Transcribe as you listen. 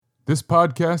This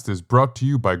podcast is brought to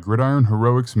you by Gridiron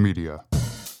Heroics Media.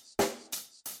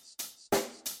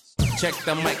 Check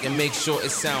the mic and make sure it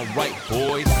sound right,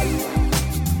 boys.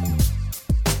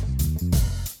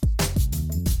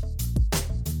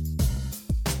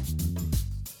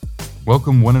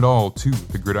 Welcome one and all to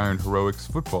the Gridiron Heroics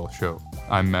Football Show.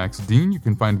 I'm Max Dean. You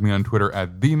can find me on Twitter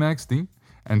at TheMaxDean.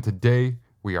 And today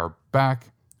we are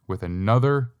back with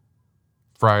another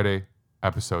Friday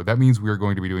episode. That means we are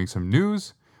going to be doing some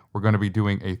news. We're going to be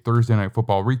doing a Thursday Night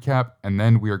Football recap. And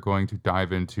then we are going to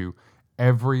dive into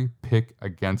every pick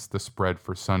against the spread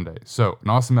for Sunday. So an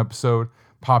awesome episode,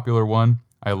 popular one.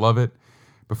 I love it.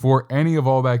 Before any of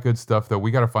all that good stuff, though,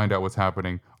 we got to find out what's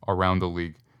happening around the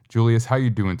league. Julius, how you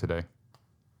doing today?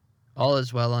 All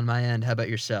is well on my end. How about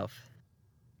yourself?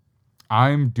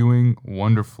 I'm doing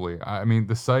wonderfully. I mean,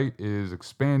 the site is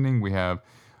expanding. We have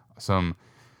some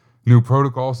new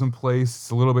protocols in place. It's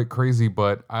a little bit crazy,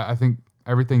 but I think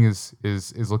everything is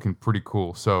looking pretty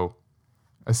cool. So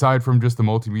aside from just the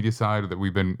multimedia side that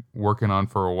we've been working on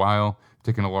for a while,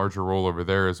 taking a larger role over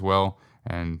there as well.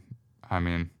 And I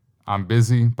mean, I'm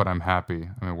busy, but I'm happy.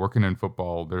 I mean, working in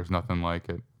football, there's nothing like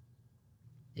it.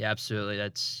 Yeah, absolutely.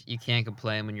 You can't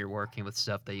complain when you're working with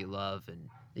stuff that you love and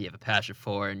that you have a passion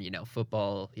for, and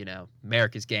football,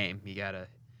 America's game. You gotta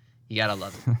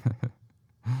love it.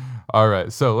 All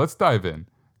right, so let's dive in.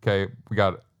 Okay, we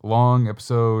got a long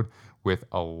episode with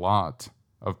a lot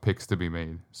of picks to be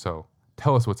made. So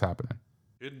tell us what's happening.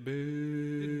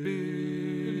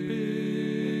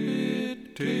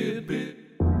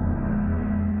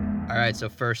 All right, so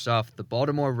first off, the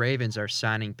Baltimore Ravens are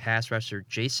signing pass rusher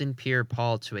Jason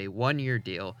Pierre-Paul to a one-year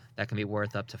deal that can be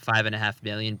worth up to $5.5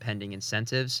 million pending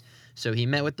incentives. So he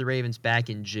met with the Ravens back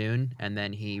in June, and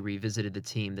then he revisited the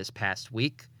team this past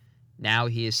week. Now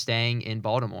he is staying in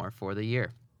Baltimore for the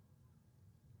year.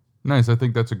 Nice. I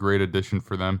think that's a great addition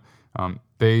for them.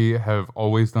 They have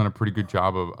always done a pretty good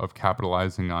job of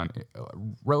capitalizing on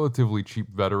relatively cheap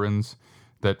veterans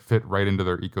that fit right into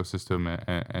their ecosystem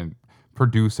and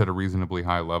produce at a reasonably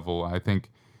high level. I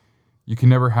think you can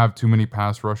never have too many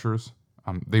pass rushers.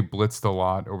 They blitzed a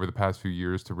lot over the past few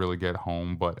years to really get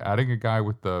home, but adding a guy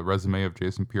with the resume of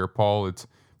Jason Pierre-Paul, it's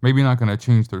maybe not going to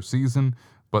change their season,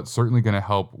 but certainly going to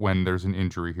help when there's an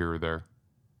injury here or there.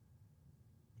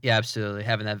 Yeah, absolutely.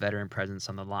 Having that veteran presence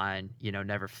on the line,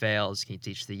 never fails. Can you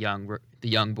teach the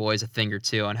young boys a thing or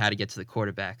two on how to get to the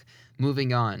quarterback?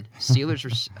 Moving on,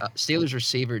 Steelers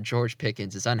receiver George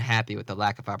Pickens is unhappy with the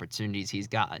lack of opportunities he's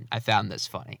gotten. I found this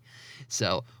funny.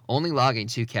 So, only logging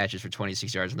 2 catches for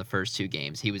 26 yards in the first 2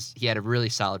 games. He had a really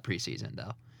solid preseason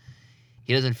though.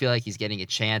 He doesn't feel like he's getting a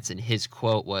chance, and his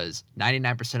quote was,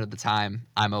 "99% of the time,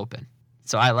 I'm open."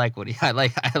 So I like I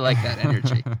like that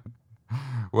energy.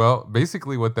 Well,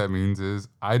 basically what that means is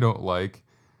I don't like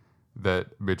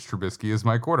that Mitch Trubisky is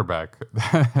my quarterback.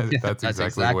 That's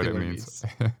exactly what it means.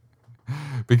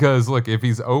 Because, look, if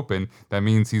he's open, that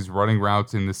means he's running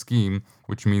routes in the scheme,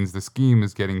 which means the scheme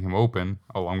is getting him open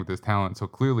along with his talent. So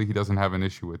clearly he doesn't have an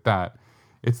issue with that.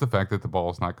 It's the fact that the ball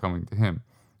is not coming to him.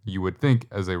 You would think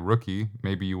as a rookie,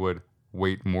 maybe you would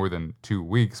wait more than 2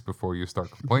 weeks before you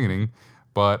start complaining.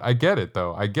 But I get it,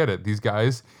 though. I get it. These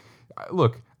guys,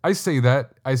 look, I say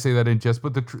that in jest,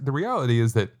 but the reality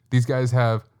is that these guys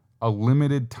have a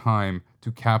limited time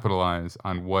to capitalize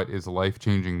on what is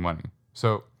life-changing money.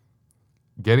 So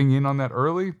getting in on that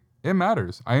early, it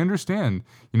matters. I understand.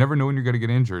 You never know when you're going to get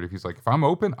injured. If he's like, if I'm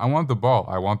open, I want the ball.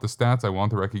 I want the stats. I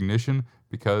want the recognition,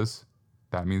 because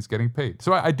that means getting paid.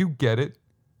 So I do get it,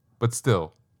 but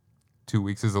still, 2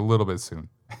 weeks is a little bit soon.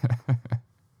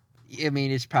 I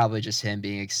mean, it's probably just him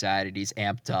being excited. He's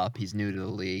amped up. He's new to the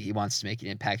league. He wants to make an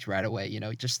impact right away.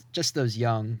 Just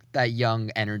that young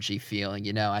energy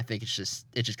feeling. I think it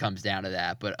just comes down to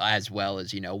that. But as well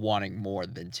as wanting more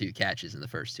than 2 catches in the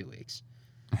first 2 weeks.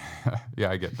 Yeah,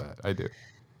 I get that. I do.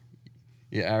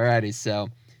 Yeah. Alrighty. So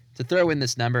to throw in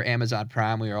this number, Amazon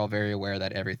Prime. We are all very aware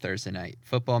that every Thursday night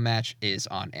football match is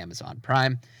on Amazon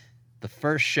Prime. The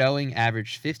first showing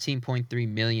averaged 15.3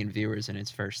 million viewers in its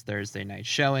first Thursday night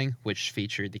showing, which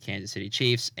featured the Kansas City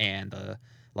Chiefs and the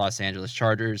Los Angeles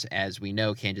Chargers. As we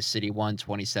know, Kansas City won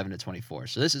 27-24.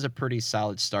 So this is a pretty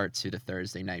solid start to the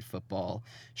Thursday night football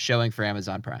showing for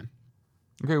Amazon Prime.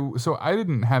 Okay, so I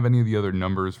didn't have any of the other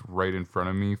numbers right in front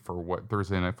of me for what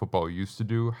Thursday Night Football used to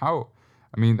do.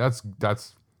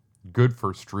 That's good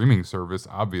for streaming service,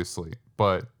 obviously,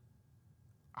 but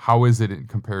how is it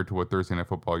compared to what Thursday Night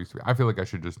Football used to be? I feel like I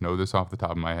should just know this off the top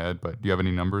of my head, but do you have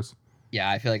any numbers? Yeah,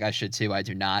 I feel like I should too. I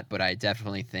do not, but I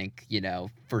definitely think,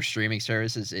 for streaming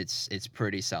services, it's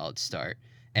pretty solid start.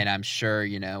 And I'm sure,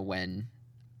 when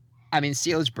I mean,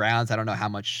 Steelers Browns, I don't know how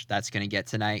much that's going to get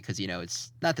tonight because,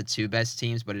 it's not the two best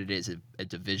teams, but it is a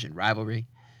division rivalry.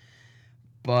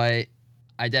 But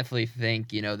I definitely think,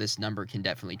 this number can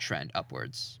definitely trend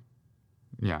upwards.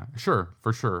 Yeah, sure,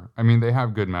 for sure. I mean, they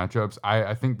have good matchups.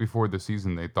 I think before the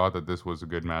season they thought that this was a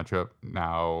good matchup.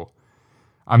 Now,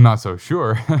 I'm not so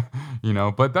sure,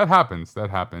 but that happens. That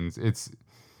happens.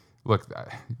 Look,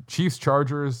 Chiefs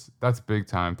Chargers, that's big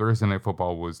time. Thursday Night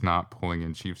Football was not pulling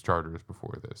in Chiefs Chargers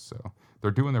before this, so they're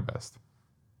doing their best.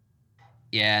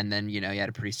 Yeah, and then, you had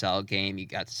a pretty solid game. You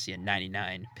got to see a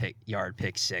 99-yard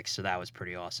pick six, so that was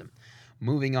pretty awesome.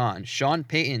 Moving on, Sean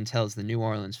Payton tells the New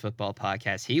Orleans Football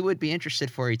Podcast he would be interested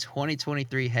for a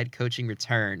 2023 head coaching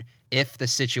return if the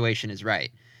situation is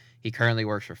right. He currently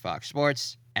works for Fox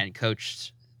Sports and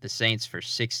coached the Saints for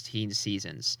 16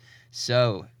 seasons.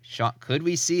 So, could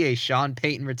we see a Sean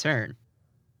Payton return?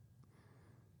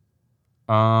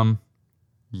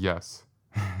 Yes.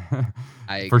 I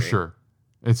agree. For sure.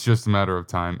 It's just a matter of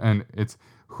time. And it's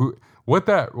what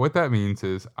that means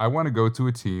is I want to go to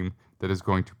a team that is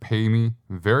going to pay me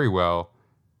very well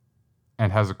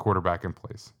and has a quarterback in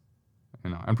place.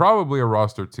 And probably a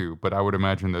roster too, but I would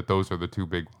imagine that those are the two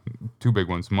big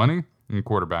ones, money and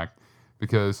quarterback,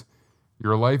 because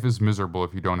your life is miserable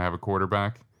if you don't have a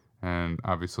quarterback, and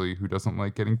obviously who doesn't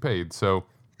like getting paid? So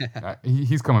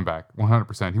he's coming back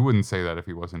 100%. He wouldn't say that if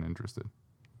he wasn't interested.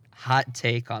 Hot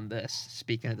take on this,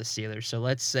 speaking of the Steelers. So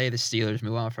let's say the Steelers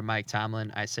move on from Mike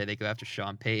Tomlin. I say they go after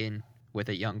Sean Payton with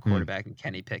a young quarterback and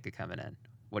Kenny Pickett coming in.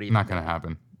 What do you think? Not going to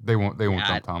happen. They won't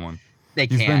dump Tomlin. They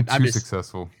He's can't. been too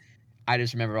successful. I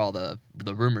just remember all the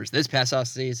rumors this past off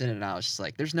season, and I was just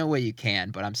like, "There's no way you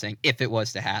can." But I'm saying, if it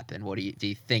was to happen, do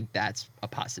you think that's a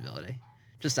possibility?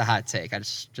 Just a hot take. I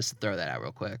just throw that out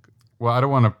real quick. Well, I don't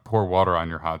want to pour water on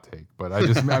your hot take, but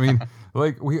I mean,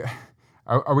 like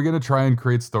are we going to try and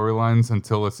create storylines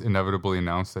until it's inevitably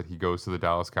announced that he goes to the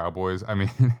Dallas Cowboys? I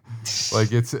mean,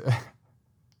 like it's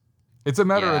a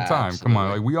matter of time. Absolutely. Come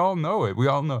on, like we all know it. We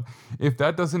all know if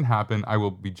that doesn't happen, I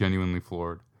will be genuinely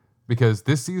floored. Because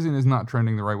this season is not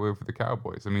trending the right way for the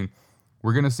Cowboys. I mean,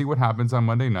 we're going to see what happens on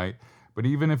Monday night. But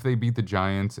even if they beat the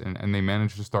Giants and they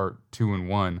manage to start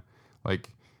 2-1,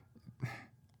 like,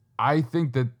 I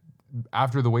think that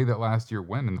after the way that last year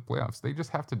went in the playoffs, they just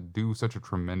have to do such a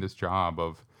tremendous job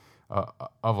of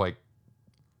like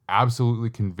absolutely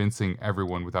convincing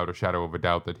everyone without a shadow of a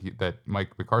doubt that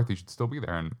Mike McCarthy should still be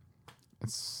there. And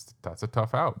that's a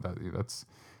tough out. That's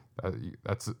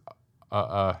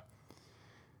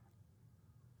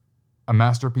a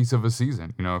masterpiece of a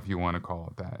season, if you want to call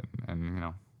it that.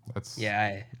 And that's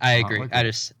I agree. Like I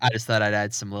just thought I'd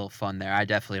add some little fun there. I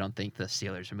definitely don't think the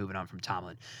Steelers are moving on from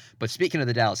Tomlin. But speaking of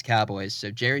the Dallas Cowboys,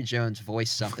 so Jerry Jones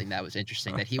voiced something that was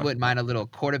interesting, that he wouldn't mind a little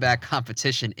quarterback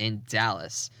competition in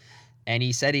Dallas. And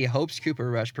he said he hopes Cooper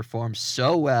Rush performs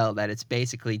so well that it's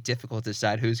basically difficult to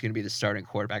decide who's going to be the starting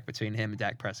quarterback between him and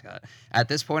Dak Prescott. At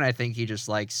this point, I think he just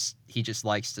likes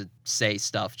to say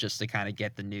stuff just to kind of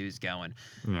get the news going.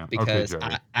 Yeah, because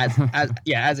okay,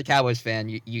 as a Cowboys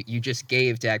fan, you just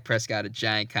gave Dak Prescott a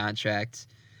giant contract.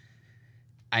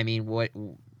 I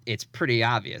mean, it's pretty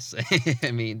obvious.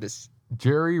 I mean,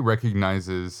 Jerry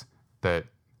recognizes that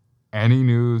any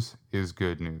news is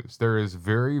good news. There is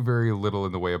very, very little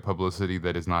in the way of publicity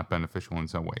that is not beneficial in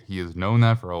some way. He has known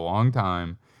that for a long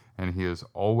time, and he has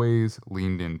always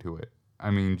leaned into it.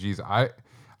 I mean, geez, I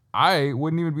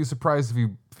wouldn't even be surprised if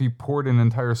he poured an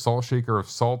entire salt shaker of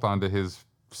salt onto his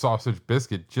sausage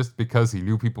biscuit just because he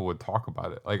knew people would talk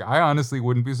about it. Like, I honestly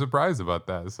wouldn't be surprised about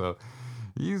that. So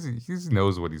he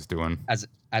knows what he's doing.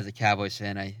 As a Cowboys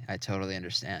fan, I totally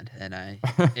understand, and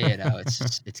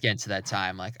it's getting to that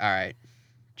time. Like, all right,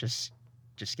 just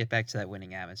get back to that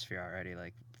winning atmosphere already.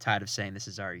 Like, tired of saying this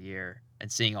is our year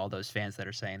and seeing all those fans that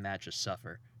are saying that just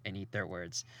suffer and eat their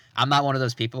words. I'm not one of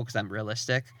those people because I'm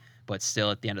realistic, but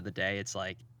still, at the end of the day, it's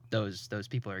like those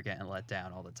people are getting let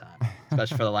down all the time,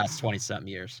 especially for the last 20-something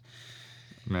years.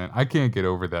 Man, I can't get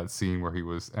over that scene where he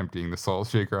was emptying the salt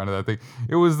shaker onto that thing.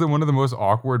 It was one of the most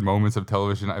awkward moments of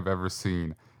television I've ever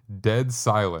seen. Dead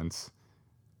silence.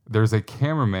 There's a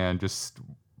cameraman just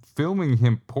filming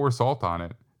him pour salt on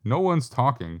it. No one's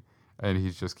talking, and he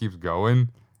just keeps going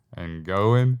and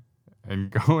going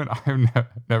and going. I've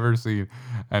never seen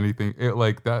anything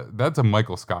like that. That's a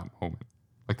Michael Scott moment.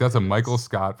 Like, that's a Michael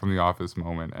Scott from The Office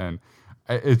moment, and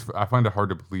I find it hard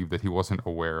to believe that he wasn't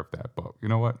aware of that. But you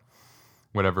know what?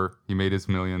 Whatever. He made his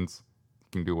millions.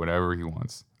 He can do whatever he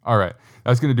wants. All right.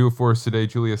 That's going to do it for us today.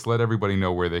 Julius, let everybody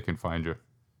know where they can find you.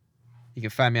 You can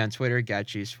find me on Twitter,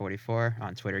 GatJuice44.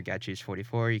 On Twitter,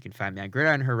 GatJuice44. You can find me on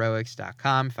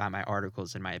gridironheroics.com. Find my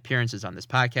articles and my appearances on this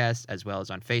podcast, as well as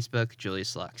on Facebook,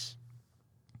 Julius Lux.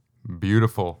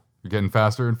 Beautiful. You're getting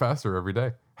faster and faster every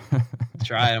day. That's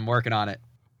right. I'm working on it.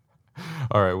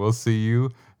 All right. We'll see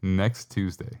you next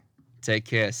Tuesday. Take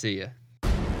care. See ya.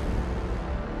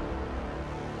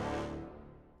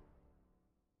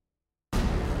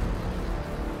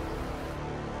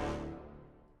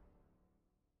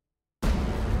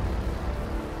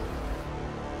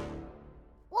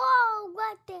 Whoa,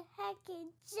 what the heck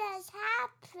just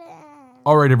happened?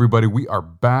 All right, everybody. We are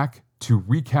back to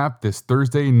recap this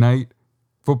Thursday night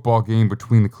football game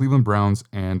between the Cleveland Browns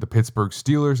and the Pittsburgh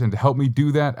Steelers. And to help me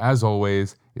do that, as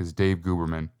always, is Dave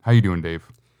Guberman. How you doing, Dave?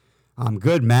 I'm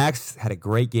good, Max. Had a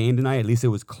great game tonight. At least it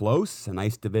was close. A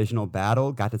nice divisional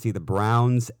battle. Got to see the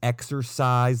Browns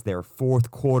exercise their fourth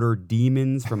quarter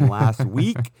demons from last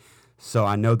week. So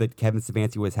I know that Kevin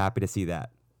Stefanski was happy to see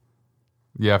that.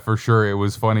 Yeah, for sure. It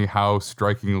was funny how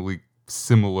strikingly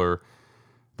similar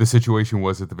the situation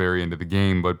was at the very end of the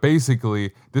game. But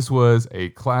basically, this was a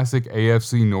classic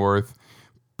AFC North,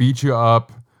 beat you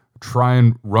up, try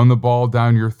and run the ball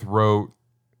down your throat,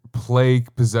 play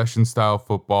possession-style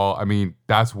football. I mean,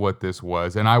 that's what this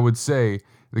was. And I would say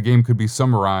the game could be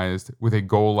summarized with a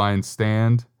goal line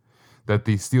stand that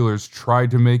the Steelers tried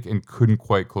to make and couldn't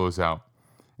quite close out.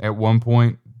 At one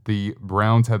point, the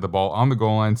Browns had the ball on the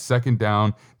goal line, second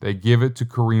down. They give it to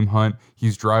Kareem Hunt.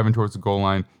 He's driving towards the goal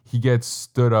line. He gets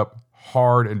stood up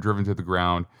hard and driven to the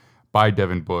ground by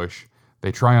Devin Bush.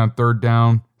 They try on third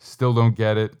down, still don't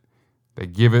get it. They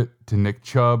give it to Nick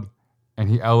Chubb, and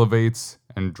he elevates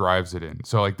and drives it in.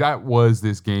 So, that was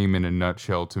this game in a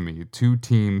nutshell to me. Two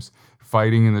teams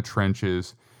fighting in the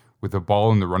trenches with the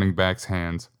ball in the running back's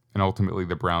hands, and ultimately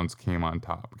the Browns came out on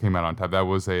top.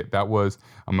 That was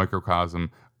a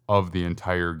microcosm of the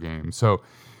entire game. So,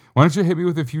 why don't you hit me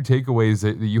with a few takeaways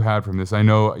that you had from this? I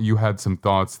know you had some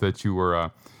thoughts that you were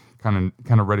kind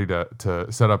of ready to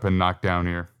set up and knock down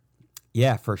here.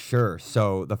 Yeah, for sure.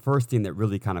 So the first thing that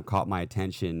really kind of caught my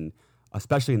attention,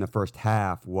 especially in the first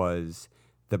half, was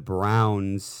the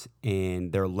Browns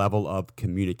and their level of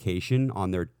communication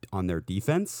on their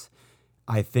defense.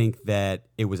 I think that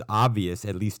it was obvious,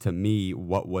 at least to me,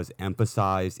 what was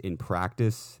emphasized in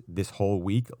practice this whole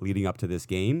week leading up to this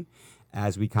game.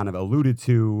 As we kind of alluded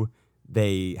to,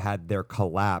 they had their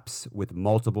collapse with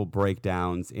multiple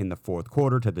breakdowns in the fourth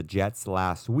quarter to the Jets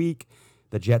last week.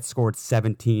 The Jets scored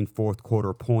 17 fourth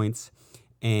quarter points,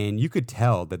 and you could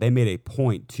tell that they made a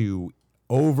point to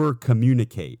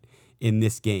over-communicate in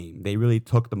this game. They really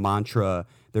took the mantra,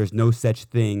 there's no such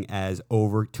thing as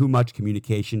too much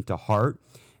communication to heart.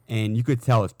 And you could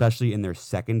tell, especially in their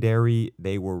secondary,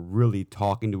 they were really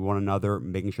talking to one another,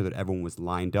 making sure that everyone was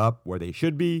lined up where they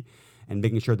should be, and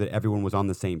making sure that everyone was on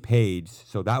the same page.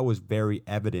 So that was very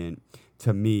evident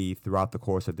to me throughout the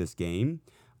course of this game.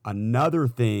 Another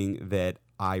thing that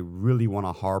I really want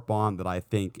to harp on, that I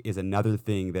think is another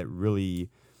thing that really,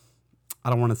 I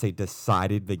don't want to say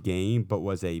decided the game, but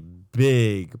was a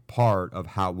big part of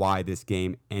why this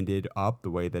game ended up the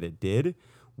way that it did,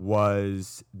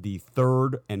 was the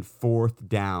third and fourth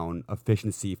down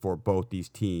efficiency for both these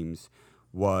teams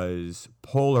was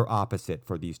polar opposite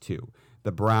for these two.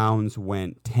 The Browns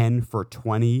went 10 for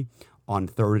 20 on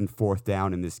third and fourth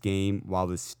down in this game, while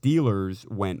the Steelers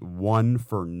went 1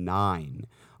 for 9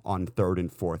 on third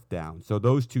and fourth down. So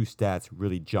those two stats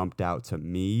really jumped out to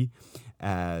me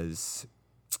as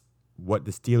what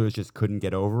the Steelers just couldn't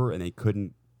get over, and they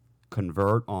couldn't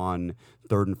convert on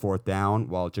third and fourth down,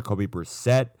 while Jacoby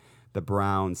Brissett, the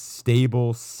Browns'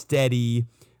 stable, steady,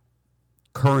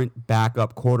 current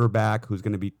backup quarterback who's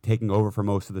going to be taking over for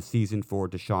most of the season for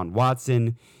Deshaun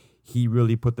Watson, he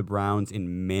really put the Browns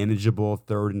in manageable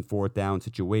third and fourth down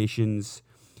situations.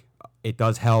 It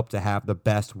does help to have the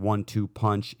best 1-2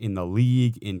 punch in the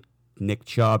league in Nick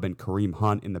Chubb and Kareem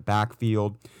Hunt in the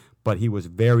backfield, but he was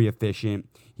very efficient.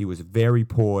 He was very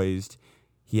poised.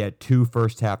 He had 2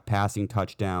 first-half passing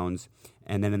touchdowns,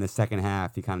 and then in the second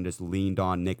half, he kind of just leaned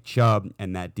on Nick Chubb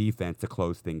and that defense to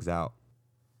close things out.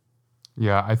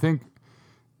 Yeah, I think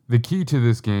the key to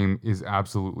this game is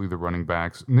absolutely the running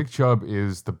backs. Nick Chubb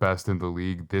is the best in the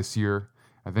league this year.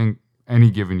 I think any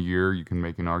given year you can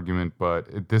make an argument, but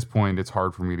at this point, it's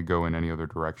hard for me to go in any other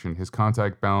direction. His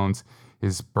contact balance,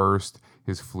 his burst,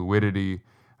 his fluidity,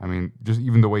 I mean, just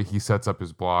even the way he sets up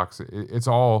his blocks, it's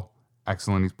all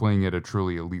excellent. He's playing at a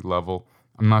truly elite level.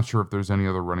 I'm not sure if there's any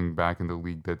other running back in the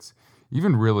league that's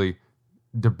even really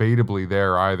debatably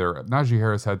there either. Najee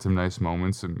Harris had some nice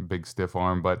moments, some big stiff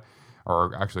arm,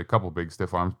 or actually a couple big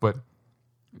stiff arms, but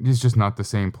he's just not the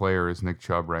same player as Nick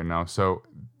Chubb right now. So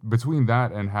between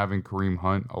that and having Kareem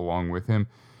Hunt along with him,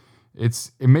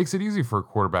 it makes it easy for a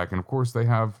quarterback. And of course, they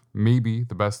have maybe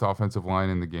the best offensive line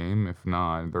in the game. If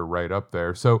not, they're right up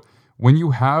there. So when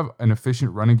you have an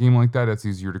efficient running game like that, it's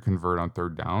easier to convert on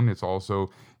third down. It's also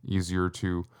easier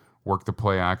to work the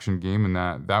play action game, and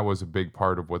that was a big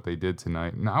part of what they did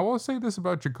tonight. And I will say this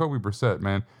about Jacoby Brissett,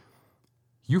 man.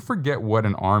 You forget what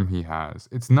an arm he has.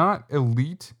 It's not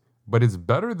elite, but it's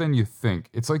better than you think.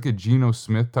 It's like a Geno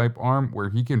Smith type arm where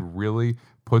he can really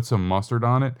put some mustard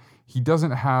on it. He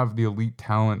doesn't have the elite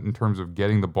talent in terms of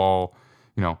getting the ball,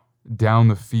 down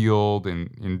the field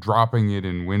and dropping it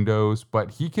in windows,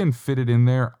 but he can fit it in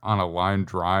there on a line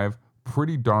drive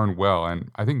pretty darn well.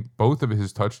 And I think both of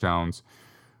his touchdowns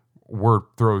were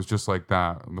throws just like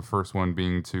that. The first one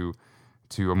being to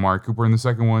Amari Cooper and the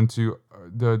second one to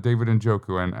the David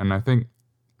Njoku. And I think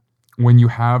when you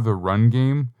have the run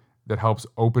game that helps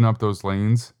open up those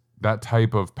lanes, that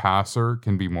type of passer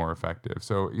can be more effective.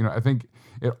 So, I think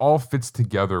it all fits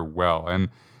together well. And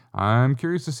I'm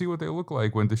curious to see what they look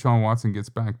like when Deshaun Watson gets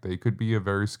back. They could be a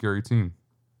very scary team.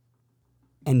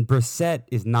 And Brissett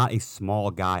is not a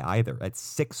small guy either. At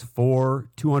 6'4",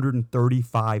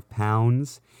 235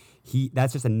 pounds,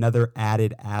 that's just another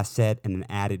added asset and an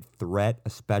added threat,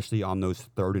 especially on those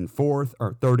third and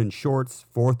shorts,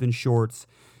 fourth and shorts.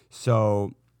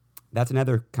 So that's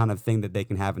another kind of thing that they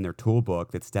can have in their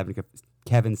toolbook that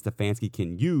Kevin Stefanski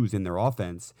can use in their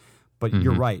offense. But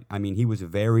you're right. I mean, he was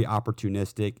very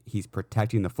opportunistic. He's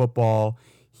protecting the football.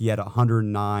 He had a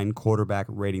 109 quarterback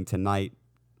rating tonight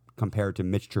compared to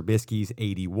Mitch Trubisky's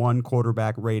 81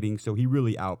 quarterback rating. So he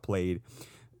really outplayed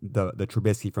the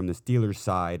Trubisky from the Steelers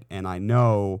side. And I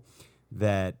know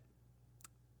that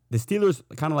the Steelers,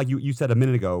 kind of like you said a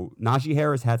minute ago, Najee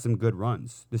Harris had some good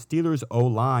runs. The Steelers'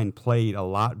 O-line played a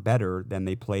lot better than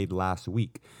they played last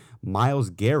week.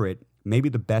 Myles Garrett, maybe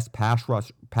the best pass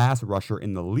rusher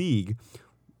in the league,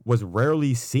 was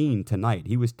rarely seen tonight.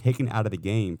 He was taken out of the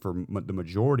game for the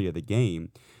majority of the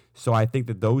game. So I think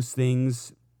that those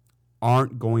things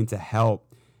aren't going to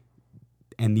help,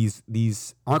 and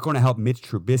these aren't going to help Mitch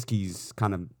Trubisky's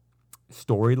kind of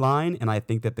storyline. And I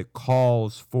think that the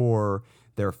calls for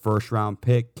their first-round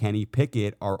pick, Kenny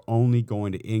Pickett, are only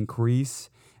going to increase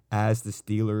as the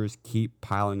Steelers keep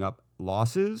piling up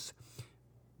losses,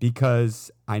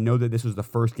 because I know that this was the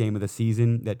first game of the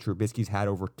season that Trubisky's had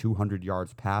over 200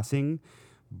 yards passing,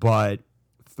 but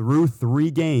through 3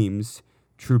 games,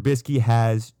 Trubisky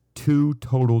has 2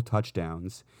 total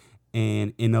touchdowns.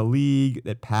 And in a league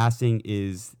that passing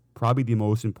is probably the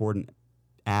most important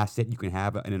asset you can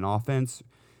have in an offense,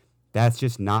 that's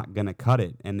just not going to cut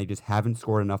it. And they just haven't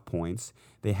scored enough points.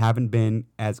 They haven't been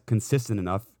as consistent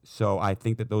enough. So I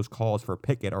think that those calls for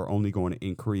Pickett are only going to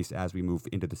increase as we move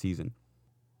into the season.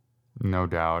 No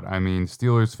doubt. I mean,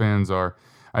 Steelers fans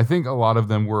I think a lot of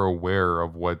them were aware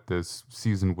of what this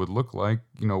season would look like,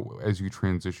 as you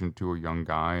transition to a young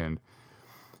guy. And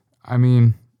I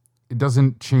mean, it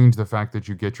doesn't change the fact that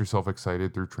you get yourself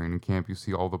excited through training camp. You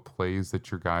see all the plays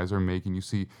that your guys are making. You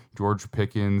see George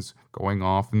Pickens going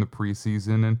off in the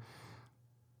preseason, and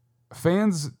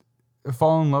fans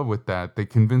fall in love with that. They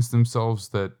convince themselves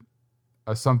that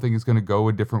something is going to go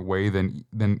a different way than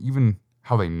even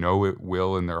how they know it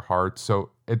will in their hearts.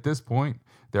 So at this point,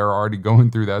 they're already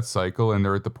going through that cycle, and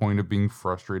they're at the point of being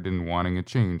frustrated and wanting a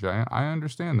change. I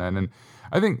understand that. And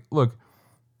I think, look,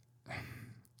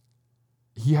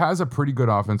 he has a pretty good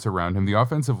offense around him. The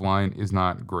offensive line is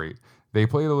not great. They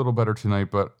played a little better tonight,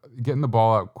 but getting the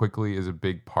ball out quickly is a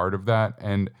big part of that.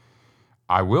 And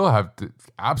I will have to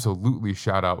absolutely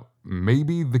shout out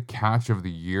maybe the catch of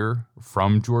the year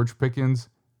from George Pickens.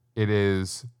 It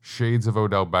is shades of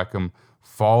Odell Beckham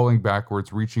falling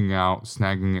backwards, reaching out,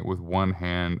 snagging it with one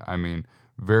hand. I mean,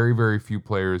 very, very few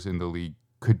players in the league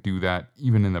could do that,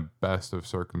 even in the best of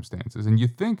circumstances. And you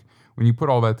think when you put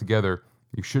all that together,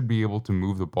 you should be able to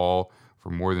move the ball for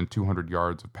more than 200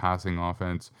 yards of passing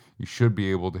offense. You should be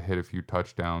able to hit a few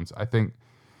touchdowns. I think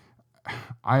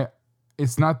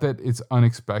it's not that it's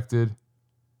unexpected.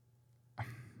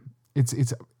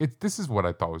 This is what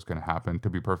I thought was going to happen, to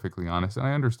be perfectly honest. And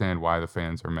I understand why the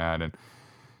fans are mad. And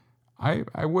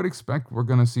I would expect we're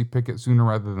going to see Pickett sooner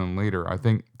rather than later. I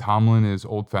think Tomlin is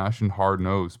old-fashioned,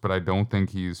 hard-nosed, but I don't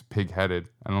think he's pig-headed.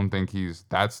 I don't think he's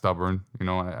that stubborn.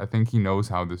 I think he knows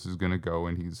how this is going to go,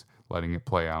 and he's letting it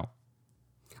play out.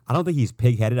 I don't think he's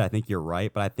pig-headed. I think you're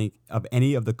right, but I think of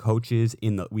any of the coaches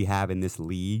we have in this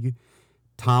league,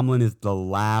 Tomlin is the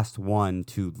last one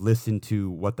to listen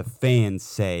to what the fans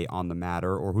say on the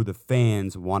matter or who the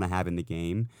fans want to have in the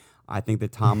game. I think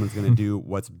that Tomlin's going to do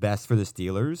what's best for the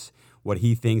Steelers, what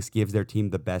he thinks gives their team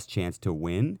the best chance to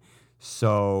win.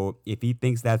 So if he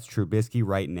thinks that's Trubisky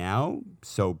right now,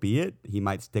 so be it. He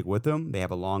might stick with him. They have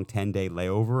a long 10-day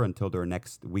layover until their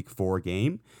next Week 4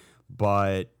 game.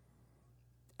 But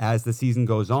as the season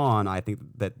goes on, I think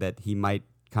that he might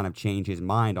kind of change his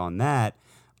mind on that.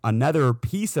 Another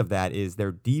piece of that is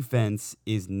their defense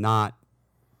is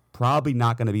probably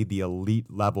not going to be the elite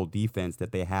level defense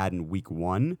that they had in Week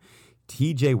 1.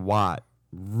 TJ Watt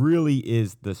really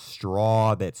is the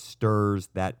straw that stirs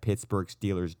that Pittsburgh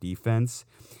Steelers defense.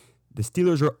 The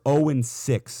Steelers are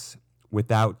 0-6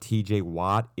 without TJ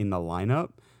Watt in the lineup,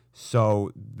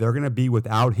 so they're going to be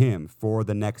without him for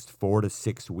the next 4 to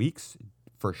 6 weeks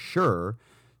for sure.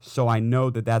 So I know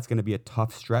that that's going to be a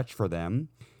tough stretch for them,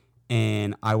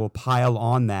 and I will pile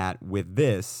on that with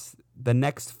this. The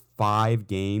next 5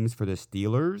 games for the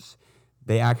Steelers,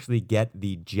 they actually get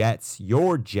the Jets,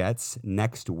 your Jets,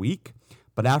 next week.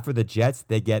 But after the Jets,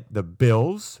 they get the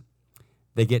Bills.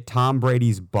 They get Tom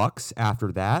Brady's Bucks after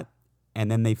that.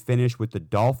 And then they finish with the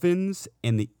Dolphins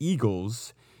and the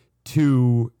Eagles,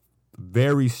 2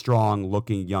 very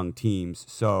strong-looking young teams.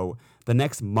 So the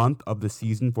next month of the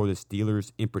season for the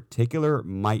Steelers in particular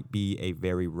might be a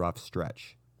very rough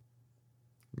stretch.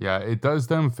 Yeah, it does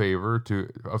them a favor to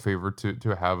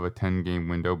have a 10-game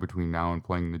window between now and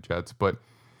playing the Jets, but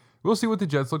we'll see what the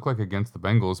Jets look like against the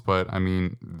Bengals. But I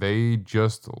mean, they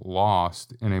just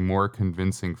lost in a more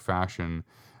convincing fashion,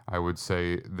 I would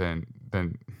say, than let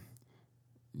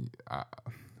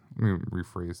me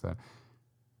rephrase that.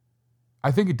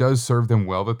 I think it does serve them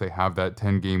well that they have that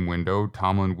 10-game window.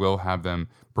 Tomlin will have them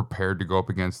prepared to go up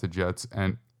against the Jets,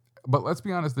 but let's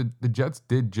be honest, the Jets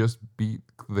did just beat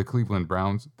the Cleveland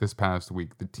Browns this past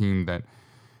week, the team that,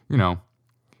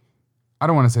 I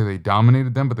don't want to say they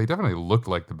dominated them, but they definitely looked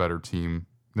like the better team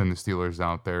than the Steelers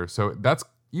out there. So that's,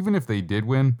 even if they did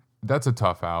win, that's a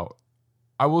tough out.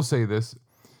 I will say this,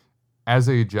 as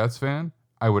a Jets fan,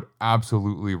 I would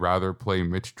absolutely rather play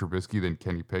Mitch Trubisky than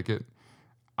Kenny Pickett.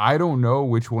 I don't know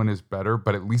which one is better,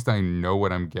 but at least I know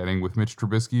what I'm getting with Mitch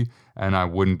Trubisky, and I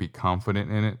wouldn't be confident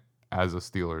in it as a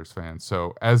Steelers fan.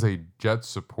 So as a Jets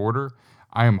supporter,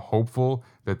 I am hopeful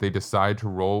that they decide to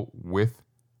roll with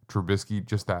Trubisky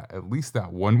at least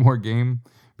that one more game,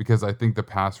 because I think the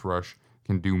pass rush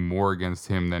can do more against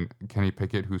him than Kenny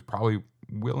Pickett, who's probably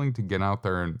willing to get out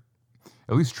there and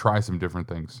at least try some different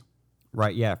things.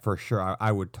 Right, yeah, for sure.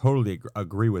 I would totally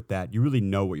agree with that. You really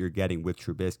know what you're getting with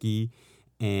Trubisky.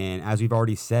 And as we've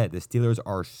already said, the Steelers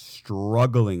are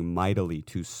struggling mightily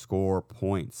to score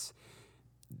points.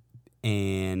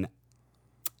 And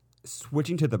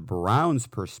switching to the Browns'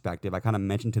 perspective, I kind of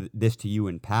mentioned this to you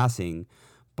in passing,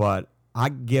 but I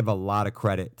give a lot of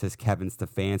credit to Kevin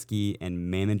Stefanski and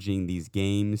managing these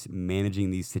games,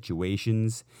 managing these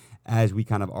situations. As we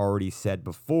kind of already said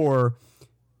before,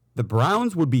 the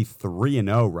Browns would be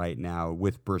 3-0 right now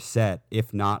with Brissett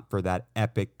if not for that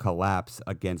epic collapse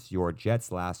against your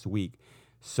Jets last week.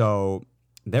 So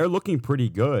they're looking pretty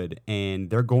good, and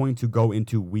they're going to go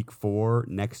into Week 4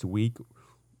 next week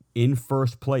in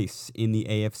first place in the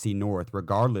AFC North,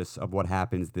 regardless of what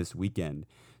happens this weekend.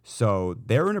 So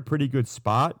they're in a pretty good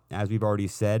spot. As we've already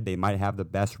said, they might have the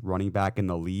best running back in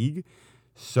the league.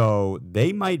 So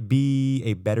they might be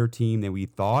a better team than we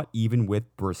thought, even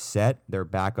with Brissett, their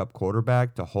backup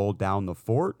quarterback, to hold down the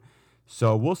fort.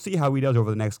 So we'll see how he does over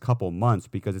the next couple months,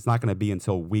 because it's not going to be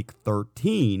until Week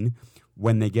 13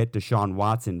 when they get Deshaun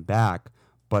Watson back.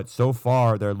 But so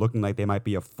far, they're looking like they might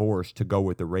be a force to go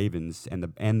with the Ravens and the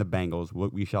Bengals.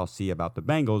 We shall see about the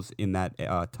Bengals in that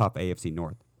tough AFC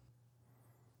North.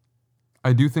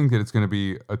 I do think that it's going to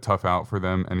be a tough out for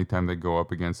them anytime they go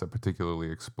up against a particularly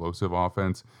explosive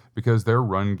offense, because their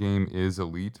run game is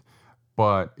elite,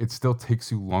 but it still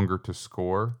takes you longer to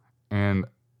score. And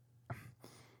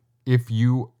if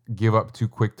you give up 2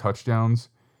 quick touchdowns,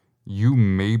 you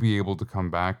may be able to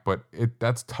come back, but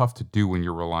that's tough to do when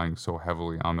you're relying so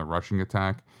heavily on the rushing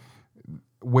attack.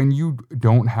 When you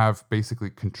don't have basically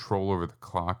control over the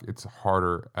clock, it's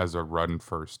harder as a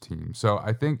run-first team. So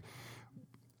I think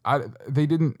I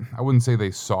wouldn't say they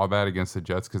saw that against the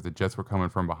Jets, because the Jets were coming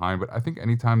from behind, but I think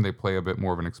anytime they play a bit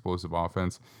more of an explosive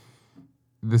offense,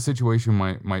 the situation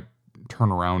might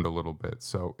turn around a little bit.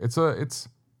 So it's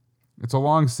a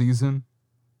long season.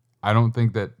 I don't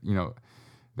think that,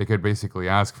 they could basically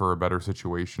ask for a better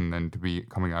situation than to be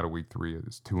coming out of Week 3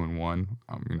 as 2-1,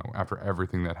 after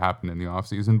everything that happened in the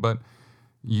offseason. But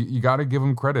you got to give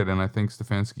them credit, and I think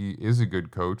Stefanski is a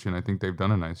good coach, and I think they've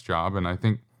done a nice job, and I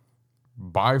think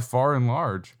by far and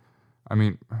large,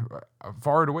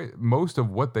 far and away, most of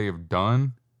what they have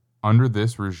done under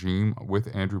this regime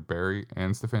with Andrew Berry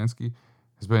and Stefanski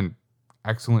has been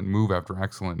excellent move after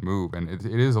excellent move. And it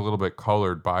is a little bit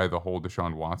colored by the whole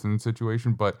Deshaun Watson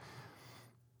situation, but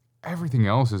everything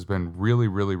else has been really,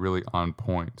 really, really on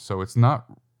point. So it's not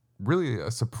really a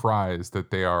surprise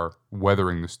that they are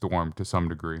weathering the storm to some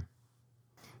degree.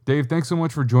 Dave, thanks so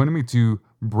much for joining me to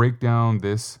break down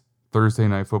this Thursday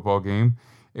night football game.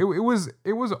 It was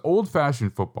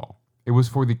old-fashioned football. It was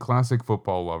for the classic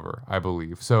football lover, I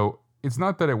believe. So it's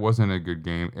not that it wasn't a good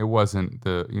game. It wasn't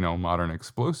the modern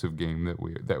explosive game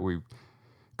that we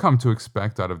come to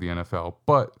expect out of the NFL,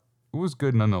 but it was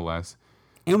good nonetheless.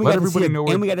 And we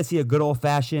got to see a good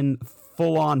old-fashioned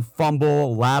full-on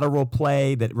fumble lateral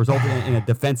play that resulted in a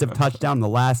defensive touchdown in the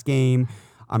last game.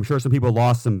 I'm sure some people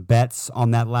lost some bets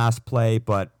on that last play,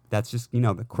 but that's just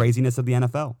the craziness of the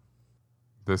NFL.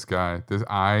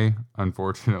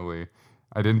 Unfortunately,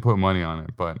 I didn't put money on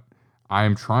it, but I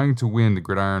am trying to win the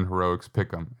Gridiron Heroics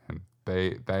Pick'em, and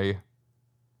they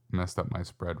messed up my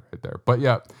spread right there. But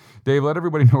yeah, Dave, let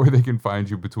everybody know where they can find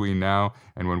you between now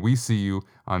and when we see you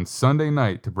on Sunday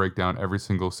night to break down every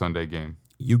single Sunday game.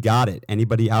 You got it.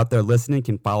 Anybody out there listening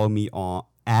can follow me on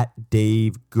at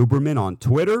Dave Guberman on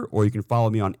Twitter, or you can follow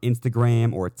me on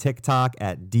Instagram or TikTok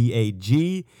at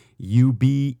DAGUBERM.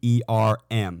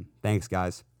 Thanks,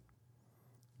 guys.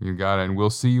 You got it. And we'll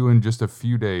see you in just a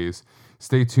few days.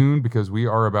 Stay tuned because we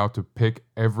are about to pick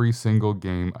every single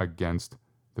game against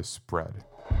the spread.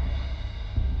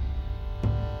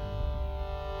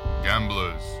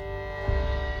 Gamblers,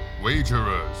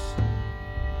 wagerers,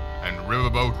 and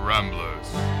riverboat ramblers.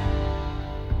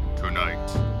 Tonight,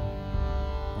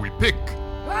 we pick.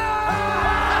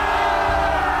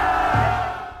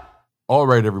 All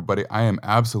right, everybody, I am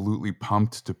absolutely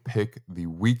pumped to pick the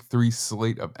Week 3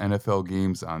 slate of NFL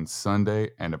games on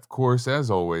Sunday. And of course,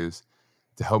 as always,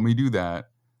 to help me do that,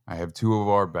 I have two of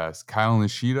our best, Kyle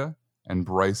Nishida and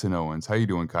Bryson Owens. How you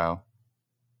doing, Kyle?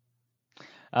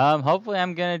 Hopefully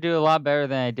I'm going to do a lot better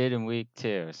than I did in week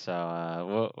 2.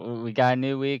 So we got a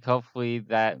new week. Hopefully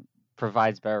that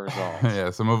provides better results. Yeah,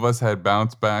 some of us had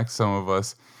bounce back. Some of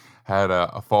us had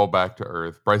a fall back to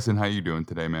earth. Bryson, how you doing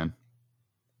today, man?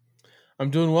 I'm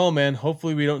doing well, man.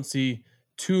 Hopefully we don't see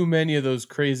too many of those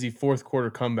crazy fourth quarter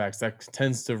comebacks. That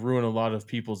tends to ruin a lot of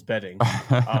people's betting.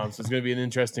 So it's going to be an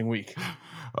interesting week.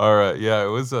 All right. Yeah, it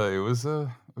was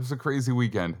a crazy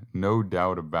weekend. No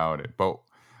doubt about it. But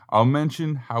I'll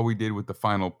mention how we did with the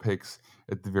final picks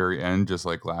at the very end, just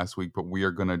like last week, but we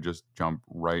are going to just jump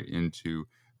right into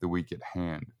the week at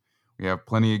hand. We have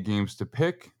plenty of games to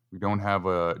pick. We don't have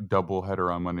a double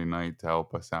header on Monday night to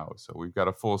help us out, so we've got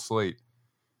a full slate.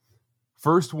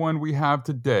 First one we have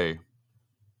today,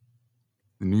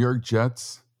 the New York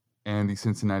Jets and the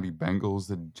Cincinnati Bengals.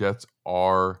 The Jets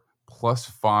are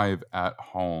 +5 at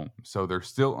home, so they're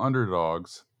still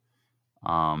underdogs.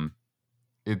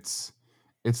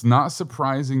 It's not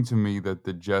surprising to me that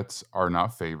the Jets are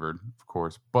not favored, of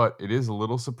course, but it is a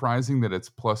little surprising that it's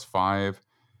 +5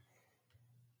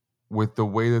 with the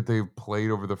way that they've played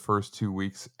over the first 2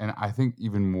 weeks. And I think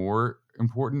even more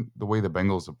important, the way the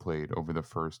Bengals have played over the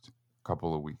first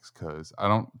couple of weeks, because I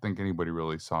don't think anybody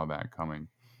really saw that coming.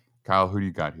 Kyle, who do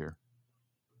you got here?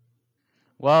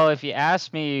 Well, if you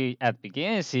asked me at the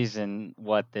beginning of the season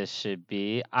what this should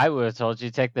be, I would have told you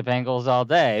to take the Bengals all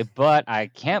day, but I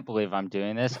can't believe I'm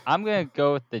doing this. I'm going to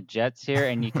go with the Jets here,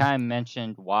 and you kind of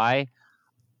mentioned why.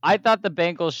 I thought the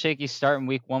Bengals' shaky start in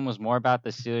week 1 was more about the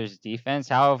Steelers' defense.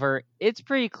 However, it's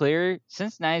pretty clear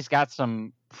Cincinnati's got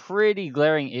some pretty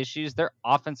glaring issues. Their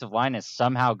offensive line has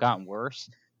somehow gotten worse,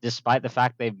 despite the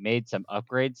fact they've made some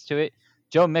upgrades to it.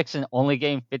 Joe Mixon only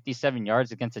gained 57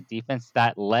 yards against a defense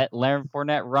that let Leonard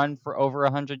Fournette run for over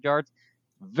 100 yards.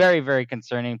 Very, very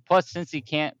concerning. Plus, since he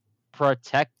can't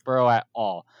protect Burrow at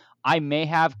all, I may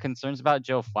have concerns about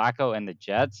Joe Flacco and the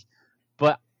Jets,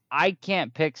 but I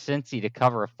can't pick Cincy to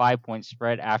cover a 5-point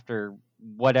spread after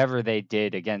whatever they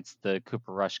did against the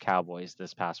Cooper Rush Cowboys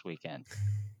this past weekend.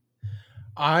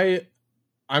 I'm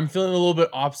feeling a little bit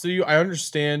opposite of you. I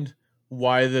understand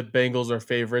why the Bengals are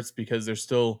favorites because they're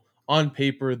still on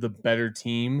paper the better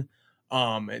team.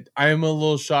 And I am a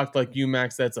little shocked like you,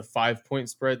 Max, that's a 5-point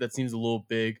spread. That seems a little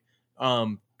big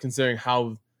considering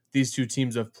how these two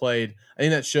teams have played. I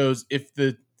think that shows if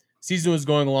the season was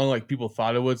going along like people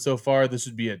thought it would so far, this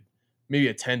would be maybe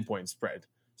a 10-point spread.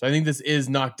 So I think this is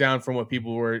knocked down from what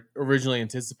people were originally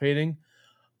anticipating.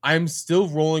 I'm still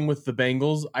rolling with the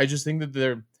Bengals. I just think that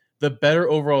they're the better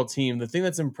overall team. The thing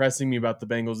that's impressing me about the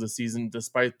Bengals this season,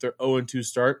 despite their 0-2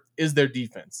 start, is their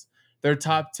defense. They're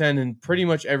top 10 in pretty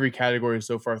much every category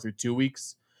so far through 2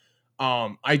 weeks.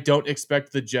 I don't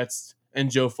expect the Jets and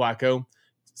Joe Flacco,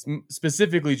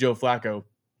 specifically Joe Flacco,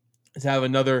 to have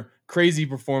another crazy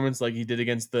performance like he did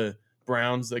against the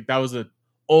Browns. Like that was a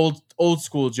old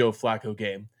school Joe Flacco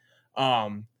game.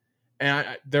 And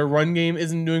their run game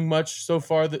isn't doing much so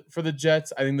far for the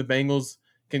Jets. I think the Bengals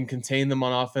can contain them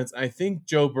on offense. I think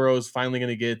Joe Burrow is finally going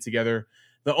to get it together.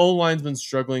 The O-line's been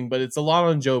struggling, but it's a lot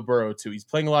on Joe Burrow too. He's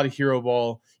playing a lot of hero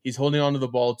ball. He's holding onto the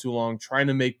ball too long, trying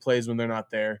to make plays when they're not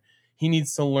there. He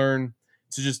needs to learn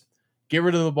to just get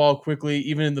rid of the ball quickly,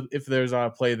 even if there's not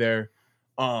a play there.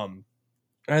 I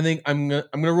think I'm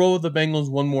gonna roll with the Bengals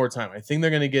one more time. I think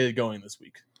they're gonna get it going this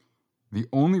week. The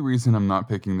only reason I'm not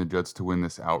picking the Jets to win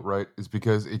this outright is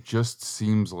because it just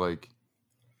seems like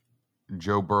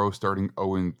Joe Burrow starting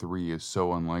 0-3 is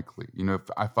so unlikely. You know,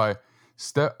 if I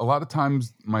step, a lot of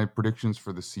times my predictions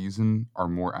for the season are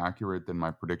more accurate than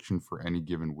my prediction for any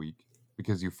given week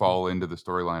because you fall into the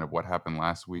storyline of what happened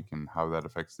last week and how that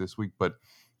affects this week. But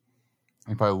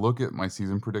if I look at my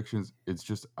season predictions, it's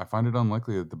just I find it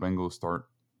unlikely that the Bengals start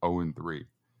 0-3.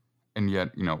 And yet,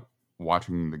 you know,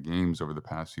 watching the games over the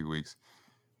past few weeks,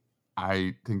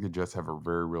 I think the Jets have a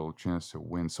very real chance to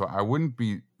win. So I wouldn't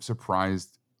be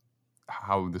surprised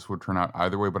how this would turn out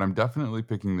either way, but I'm definitely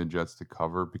picking the Jets to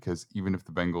cover because even if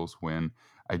the Bengals win,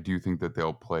 I do think that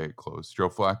they'll play it close. Joe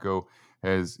Flacco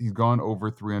he's gone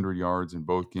over 300 yards in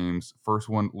both games. First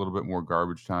one, a little bit more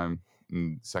garbage time.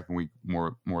 And second week,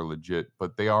 more legit.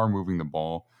 But they are moving the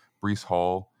ball. Breece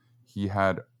Hall, he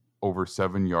had over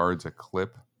 7 yards a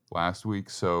clip last week.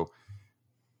 So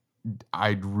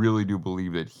I really do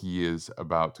believe that he is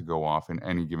about to go off in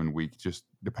any given week. Just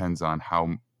depends on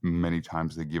how many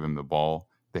times they give him the ball.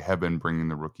 They have been bringing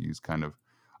the rookies kind of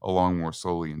along more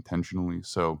slowly intentionally.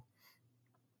 So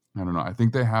I don't know. I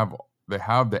think they have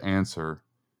the answer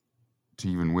to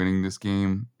even winning this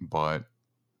game, but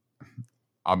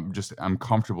I'm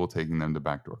comfortable taking them to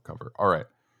backdoor cover. All right.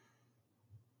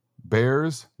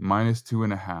 Bears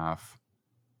 -2.5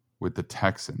 with the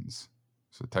Texans.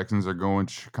 So Texans are going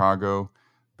to Chicago.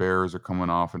 Bears are coming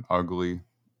off an ugly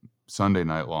Sunday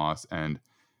night loss. And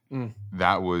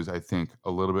that was, I think,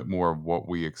 a little bit more of what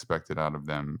we expected out of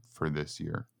them for this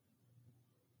year.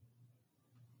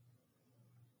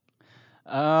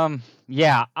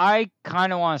 Yeah, I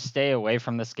kind of want to stay away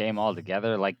from this game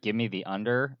altogether. Like, give me the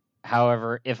under.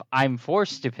 However, if I'm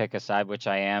forced to pick a side, which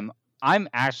I am, I'm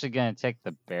actually going to take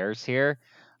the Bears here.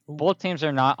 Both teams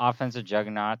are not offensive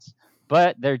juggernauts,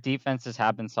 but their defenses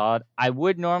have been solid. I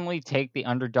would normally take the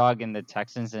underdog in the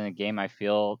Texans in a game I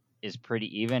feel is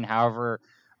pretty even. However,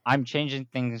 I'm changing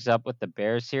things up with the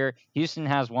Bears here. Houston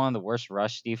has one of the worst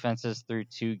rush defenses through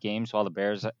 2 games, while the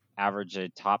Bears average a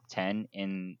top 10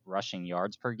 in rushing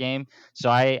yards per game.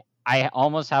 So I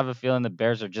almost have a feeling the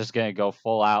Bears are just going to go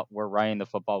full out. We're running the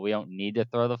football. We don't need to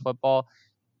throw the football.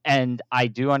 And I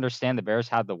do understand the Bears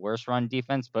have the worst run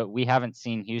defense, but we haven't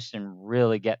seen Houston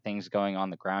really get things going on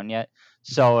the ground yet.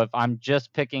 So if I'm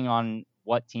just picking on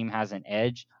what team has an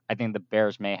edge, I think the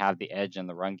Bears may have the edge in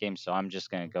the run game. So I'm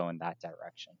just going to go in that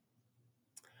direction.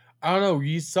 I don't know.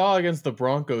 You saw against the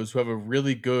Broncos, who have a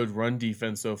really good run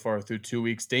defense so far through 2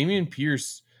 weeks. Dameon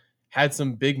Pierce had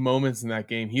some big moments in that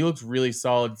game. He looks really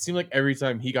solid. It seemed like every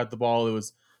time he got the ball, it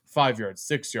was 5 yards,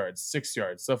 6 yards, 6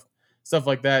 yards, stuff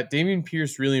like that. Dameon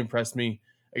Pierce really impressed me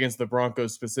against the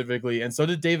Broncos specifically, and so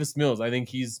did Davis Mills. I think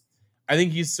he's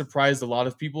surprised a lot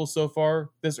of people so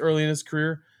far this early in his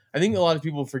career. I think a lot of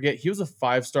people forget he was a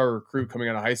 5-star recruit coming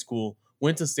out of high school,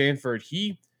 went to Stanford.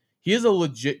 He is a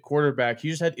legit quarterback. He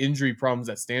just had injury problems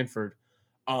at Stanford.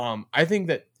 I think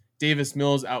that Davis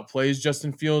Mills outplays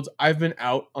Justin Fields. I've been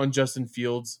out on Justin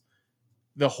Fields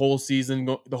the whole season,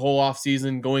 the whole off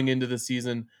season, going into the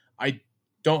season. I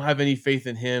don't have any faith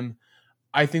in him.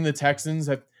 I think the Texans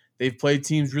they've played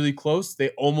teams really close. They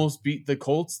almost beat the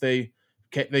Colts. They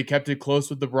kept it close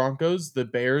with the Broncos. The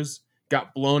Bears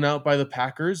got blown out by the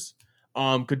Packers.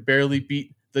 Could barely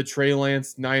beat the Trey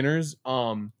Lance Niners.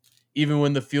 Even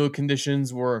when the field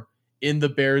conditions were in the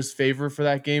Bears' favor for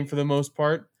that game for the most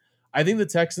part. I think the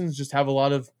Texans just have a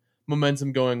lot of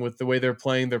momentum going with the way they're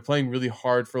playing. They're playing really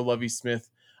hard for Lovie Smith.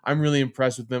 I'm really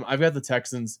impressed with them. I've got the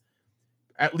Texans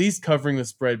at least covering the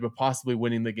spread, but possibly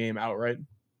winning the game outright.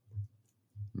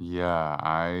 Yeah,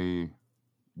 I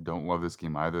don't love this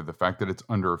game either. The fact that it's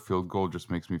under a field goal just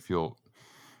makes me feel,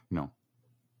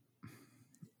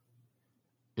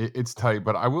 it's tight,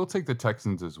 but I will take the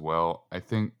Texans as well. I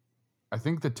think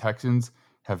the Texans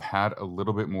have had a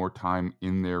little bit more time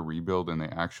in their rebuild, and they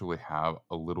actually have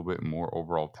a little bit more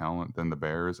overall talent than the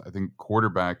Bears. I think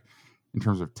quarterback, in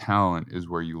terms of talent, is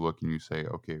where you look and you say,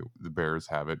 okay, the Bears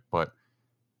have it, but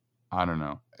I don't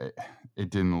know.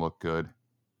 It didn't look good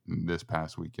this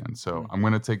past weekend. So I'm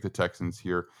going to take the Texans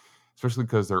here, especially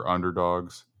because they're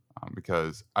underdogs,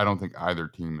 because I don't think either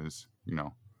team is,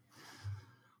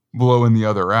 blowing the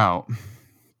other out.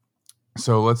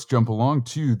 So let's jump along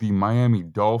to the Miami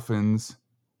Dolphins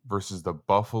versus the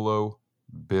Buffalo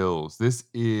Bills. This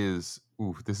is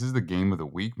the game of the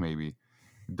week, maybe.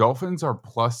 Dolphins are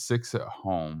 +6 at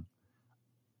home.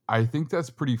 I think that's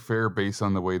pretty fair based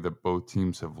on the way that both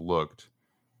teams have looked.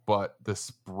 But the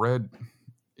spread,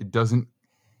 it doesn't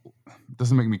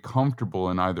make me comfortable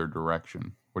in either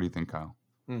direction. What do you think, Kyle?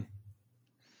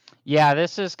 Yeah,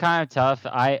 this is kind of tough.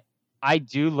 I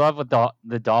do love what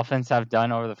the Dolphins have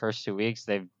done over the first 2 weeks.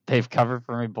 They've covered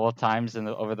for me both times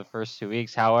over the first 2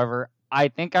 weeks. However, I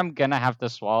think I'm gonna have to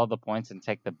swallow the points and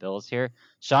take the Bills here.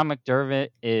 Sean McDermott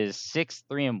is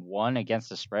 6-3-1 against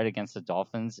the spread against the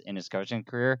Dolphins in his coaching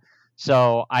career.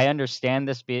 So I understand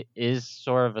this is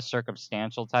sort of a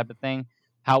circumstantial type of thing.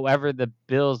 However, the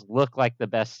Bills look like the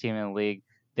best team in the league.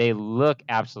 They look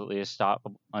absolutely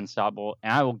unstoppable,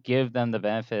 and I will give them the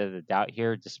benefit of the doubt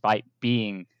here, despite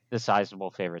being the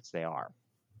sizable favorites they are.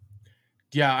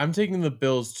 Yeah, I'm taking the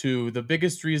Bills too. The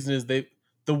biggest reason is the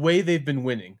way they've been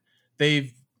winning.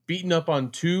 They've beaten up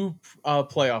on 2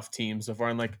 playoff teams so far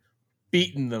and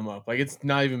beaten them up. It's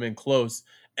not even been close.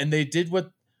 And they did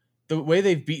the way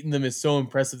they've beaten them is so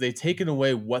impressive. They've taken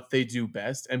away what they do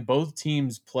best, and both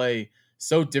teams play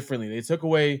so differently. They took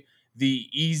away the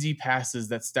easy passes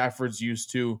that Stafford's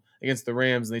used to against the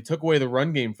Rams, and they took away the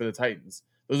run game for the Titans.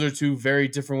 Those are 2 very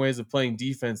different ways of playing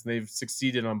defense, and they've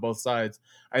succeeded on both sides.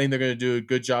 I think they're going to do a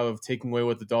good job of taking away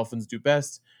what the Dolphins do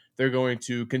best. They're going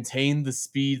to contain the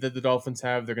speed that the Dolphins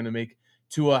have. They're going to make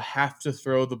Tua have to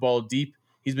throw the ball deep.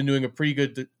 He's been doing a pretty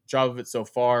good job of it so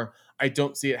far. I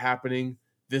don't see it happening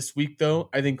this week, though.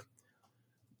 I think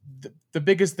the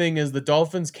biggest thing is the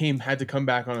Dolphins had to come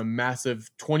back on a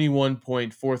massive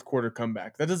 21-point fourth quarter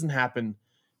comeback. That doesn't happen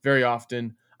very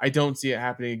often. I don't see it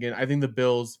happening again. I think the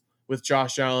Bills, with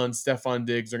Josh Allen, Stephon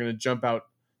Diggs, are going to jump out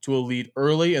to a lead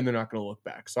early, and they're not going to look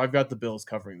back. So I've got the Bills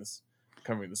covering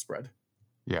the spread.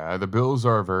 Yeah, the Bills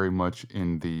are very much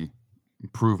in the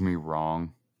prove me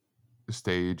wrong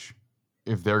stage.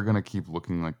 If they're going to keep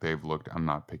looking like they've looked, I'm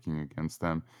not picking against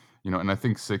them. And I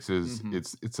think 6 is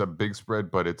it's a big spread,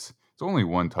 but it's only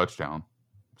 1 touchdown.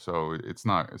 So it's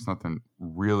nothing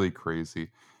really crazy.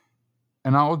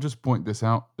 And I'll just point this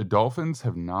out. The Dolphins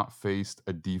have not faced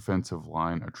a defensive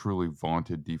line, a truly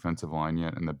vaunted defensive line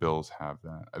yet, and the Bills have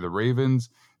that. The Ravens,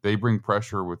 they bring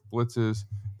pressure with blitzes.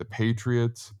 The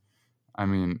Patriots, I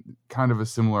mean, kind of a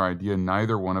similar idea.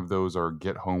 Neither one of those are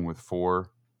get home with 4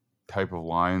 type of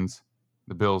lines.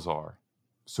 The Bills are.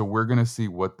 So we're going to see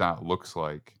what that looks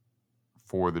like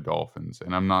for the Dolphins.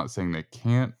 And I'm not saying they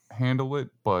can't handle it,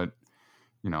 but,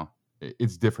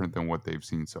 it's different than what they've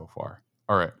seen so far.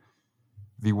 All right.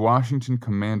 The Washington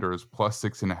Commanders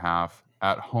 +6.5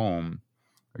 at home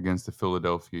against the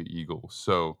Philadelphia Eagles.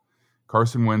 So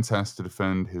Carson Wentz has to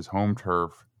defend his home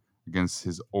turf against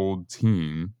his old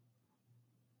team.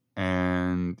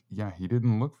 And yeah, he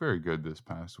didn't look very good this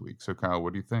past week. So Kyle,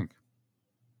 what do you think?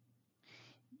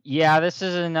 Yeah, this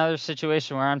is another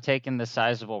situation where I'm taking the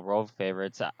sizable road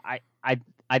favorites.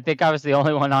 I think I was the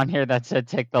only one on here that said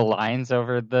take the Lions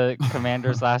over the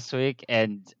Commanders last week,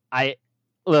 and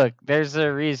look, there's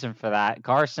a reason for that.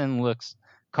 Carson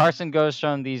goes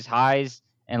from these highs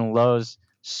and lows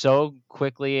so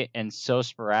quickly and so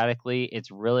sporadically. It's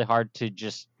really hard to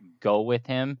just go with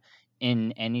him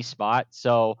in any spot.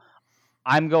 So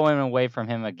I'm going away from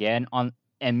him again.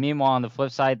 And meanwhile, on the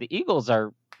flip side, the Eagles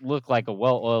look like a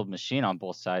well-oiled machine on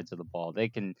both sides of the ball. They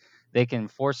can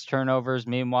force turnovers.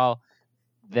 Meanwhile,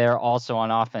 they're also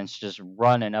on offense just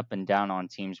running up and down on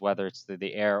teams, whether it's through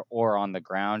the air or on the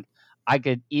ground. I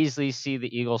could easily see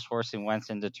the Eagles forcing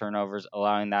Wentz into turnovers,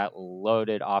 allowing that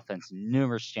loaded offense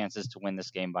numerous chances to win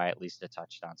this game by at least a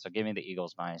touchdown. So give me the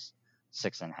Eagles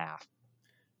 -6.5.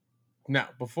 Now,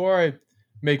 before I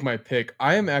make my pick,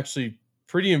 I am actually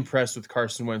pretty impressed with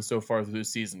Carson Wentz so far through the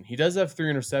season. He does have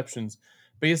 3 interceptions,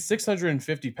 but he has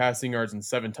 650 passing yards and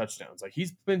 7 touchdowns.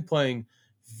 He's been playing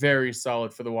very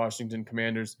solid for the Washington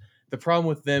Commanders. The problem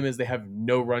with them is they have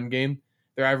no run game.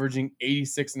 They're averaging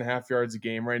 86.5 yards a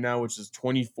game right now, which is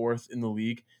 24th in the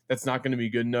league. That's not going to be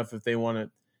good enough if they want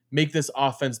to make this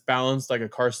offense balanced like a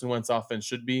Carson Wentz offense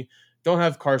should be. Don't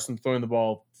have Carson throwing the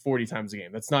ball 40 times a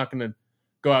game. That's not going to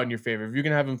go out in your favor. If you're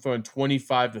going to have him throwing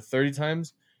 25 to 30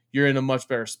 times, you're in a much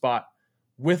better spot.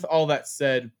 With all that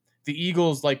said, the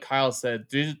Eagles, like Kyle said,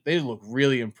 they look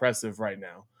really impressive right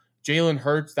now. Jalen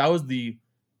Hurts, that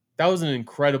was an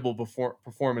incredible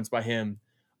performance by him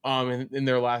in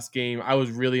their last game. I was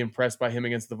really impressed by him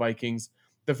against the Vikings.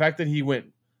 The fact that he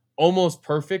went almost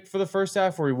perfect for the first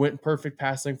half, or he went perfect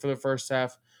passing for the first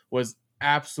half, was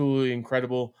absolutely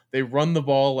incredible. They run the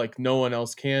ball like no one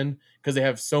else can because they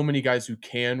have so many guys who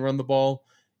can run the ball.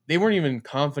 They weren't even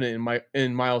confident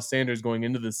in Miles Sanders going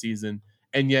into the season,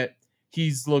 and yet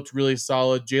he's looked really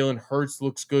solid. Jalen Hurts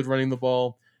looks good running the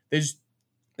ball. They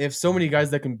have so many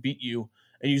guys that can beat you.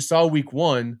 And you saw week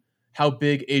 1 how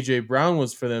big AJ Brown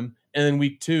was for them, and then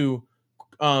week 2,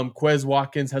 Quez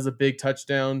Watkins has a big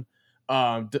touchdown.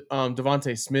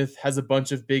 Devontae Smith has a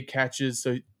bunch of big catches.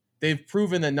 So they've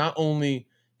proven that not only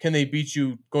can they beat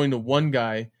you going to one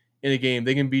guy in a game,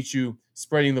 they can beat you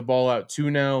spreading the ball out too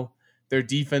now. Their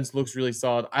defense looks really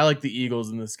solid. I like the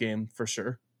Eagles in this game for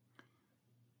sure.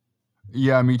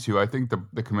 Yeah, me too. I think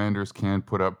the Commanders can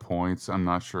put up points. I'm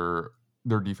not sure.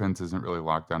 Their defense isn't really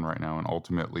locked down right now. And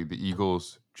ultimately, the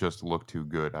Eagles just look too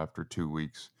good after 2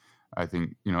 weeks. I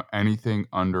think, anything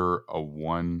under a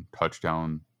 1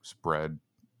 touchdown spread,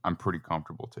 I'm pretty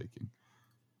comfortable taking.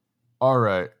 All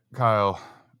right, Kyle,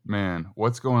 man,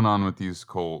 what's going on with these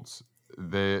Colts?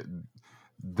 The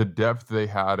depth they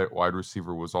had at wide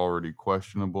receiver was already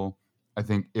questionable. I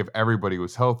think if everybody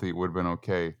was healthy, it would have been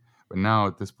okay. But now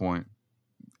at this point,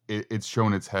 it's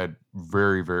shown its head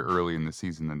very, very early in the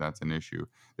season that that's an issue.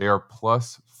 They are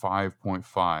plus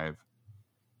 5.5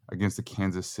 against the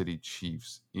Kansas City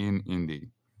Chiefs in Indy.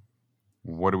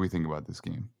 What do we think about this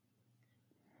game?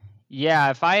 Yeah,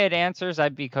 if I had answers,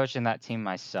 I'd be coaching that team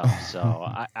myself. So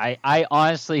I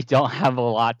honestly don't have a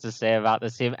lot to say about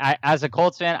this team. As a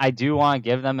Colts fan, I do want to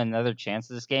give them another chance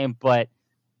at this game, but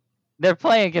they're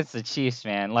playing against the Chiefs,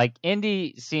 man. Like,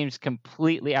 Indy seems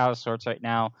completely out of sorts right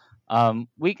now.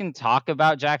 We can talk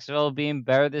about Jacksonville being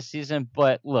better this season,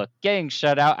 but look, getting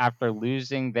shut out after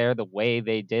losing there the way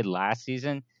they did last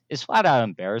season is flat out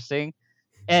embarrassing.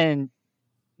 And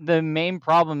the main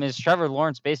problem is Trevor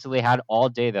Lawrence basically had all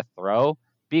day to throw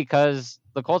because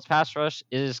the Colts pass rush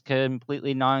is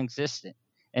completely non-existent.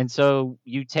 And so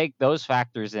you take those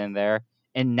factors in there,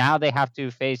 and now they have to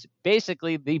face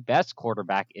basically the best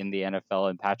quarterback in the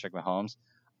NFL in Patrick Mahomes.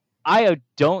 I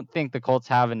don't think the Colts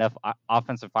have enough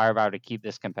offensive firepower to keep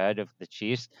this competitive with the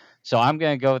Chiefs. So I'm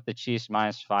going to go with the Chiefs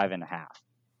minus 5.5.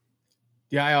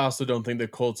 Yeah, I also don't think the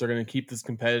Colts are going to keep this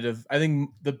competitive. I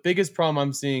think the biggest problem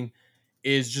I'm seeing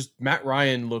is just Matt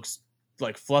Ryan looks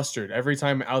like flustered every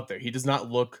time out there. He does not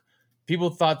look. People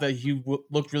thought that he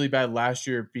looked really bad last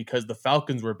year because the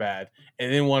Falcons were bad and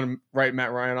they didn't want to write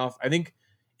Matt Ryan off. I think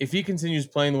if he continues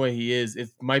playing the way he is, it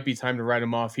might be time to write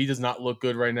him off. He does not look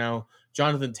good right now.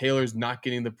 Jonathan Taylor's not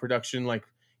getting the production like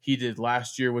he did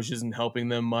last year, which isn't helping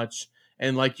them much.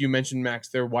 And like you mentioned, Max,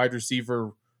 their wide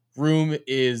receiver room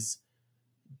is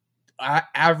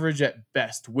average at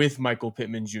best with Michael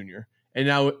Pittman Jr. And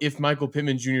now if Michael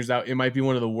Pittman Jr. is out, it might be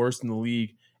one of the worst in the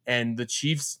league. And the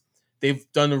Chiefs, they've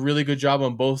done a really good job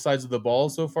on both sides of the ball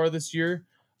so far this year.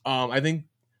 I think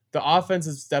the offense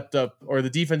has stepped up, or the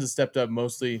defense has stepped up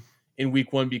mostly in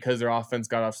week 1 because their offense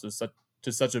got off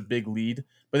to such a big lead.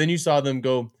 But then you saw them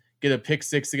go get a pick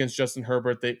 6 against Justin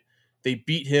Herbert. They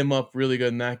beat him up really good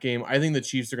in that game. I think the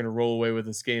Chiefs are going to roll away with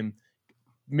this game,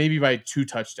 maybe by 2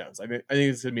 touchdowns. I think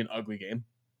it's going to be an ugly game.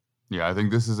 Yeah, I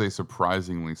think this is a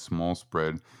surprisingly small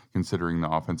spread considering the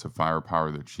offensive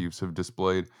firepower the Chiefs have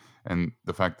displayed and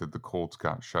the fact that the Colts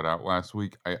got shut out last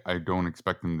week. I don't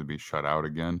expect them to be shut out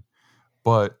again.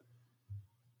 But,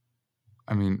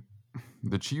 I mean,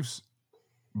 the Chiefs,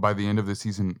 by the end of the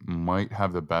season, might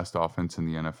have the best offense in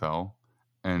the NFL,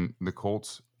 and the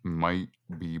Colts might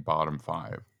be bottom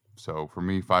 5. So, for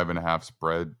me, 5.5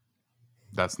 spread,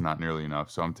 that's not nearly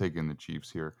enough. So, I'm taking the Chiefs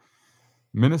here.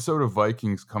 Minnesota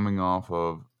Vikings coming off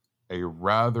of a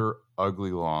rather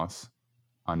ugly loss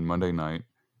on Monday night.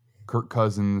 Kirk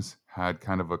Cousins had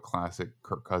kind of a classic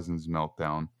Kirk Cousins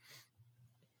meltdown.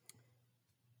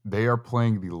 They are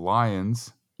playing the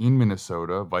Lions in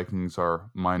Minnesota. Vikings are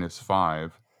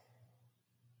 -5.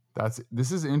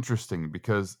 This is interesting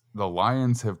because the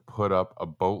Lions have put up a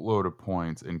boatload of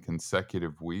points in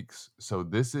consecutive weeks. So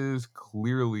this is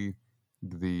clearly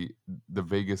the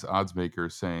Vegas odds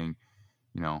makers saying,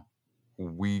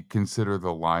 we consider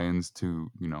the Lions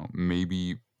to,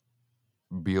 maybe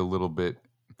be a little bit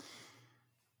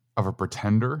of a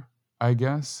pretender, I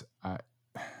guess.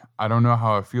 I don't know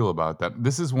how I feel about that.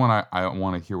 This is one I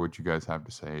want to hear what you guys have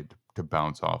to say to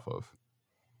bounce off of.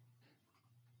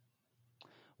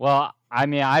 Well, I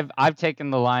mean, I've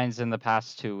taken the Lions in the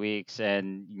past 2 weeks,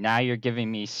 and now you're giving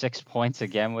me 6 points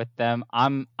again with them.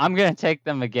 I'm gonna take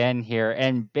them again here,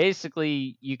 and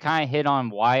basically, you kind of hit on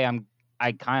why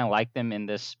I kind of like them in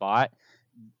this spot.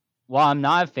 While I'm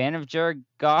not a fan of Jared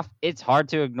Goff, it's hard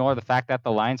to ignore the fact that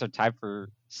the Lions are tied for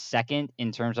second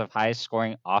in terms of highest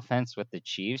scoring offense with the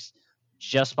Chiefs,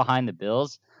 just behind the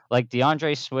Bills. Like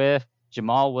DeAndre Swift,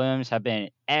 Jamal Williams have been an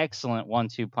excellent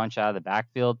 1-2 punch out of the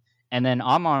backfield. And then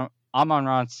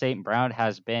Amon-Ra St. Brown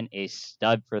has been a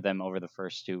stud for them over the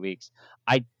first 2 weeks.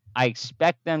 I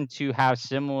expect them to have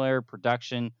similar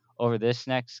production over this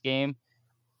next game.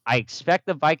 I expect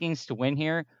the Vikings to win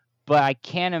here, but I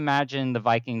can't imagine the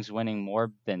Vikings winning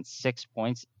more than 6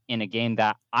 points in a game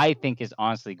that I think is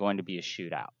honestly going to be a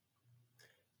shootout.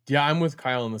 Yeah, I'm with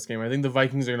Kyle in this game. I think the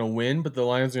Vikings are going to win, but the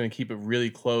Lions are going to keep it really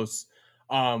close.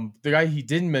 The guy he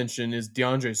didn't mention is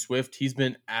DeAndre Swift. He's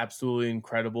been absolutely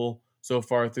incredible so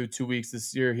far through 2 weeks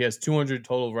this year. He has 200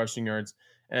 total rushing yards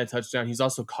and a touchdown. He's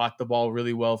also caught the ball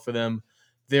really well for them.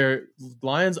 Their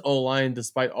Lions O-line,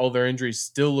 despite all their injuries,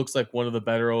 still looks like one of the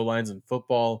better O-lines in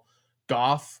football.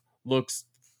 Goff looks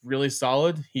really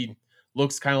solid. He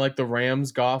looks kind of like the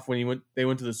Rams Goff when they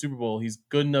went to the Super Bowl. He's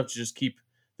good enough to just keep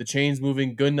the chains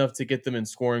moving, good enough to get them in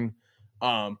scoring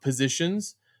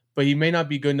positions, but he may not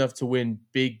be good enough to win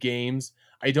big games.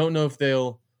 I don't know if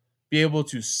they'll be able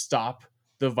to stop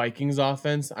the Vikings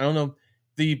offense. I don't know.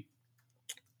 The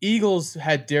Eagles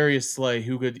had Darius Slay,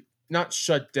 who could not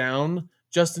shut down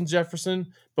Justin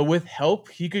Jefferson, but with help,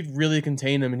 he could really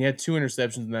contain him, and he had 2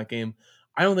 interceptions in that game.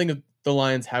 I don't think the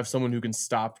Lions have someone who can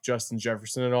stop Justin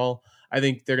Jefferson at all. I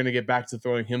think they're going to get back to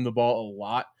throwing him the ball a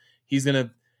lot. He's going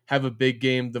to have a big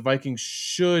game. The Vikings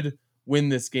should win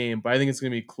this game, but I think it's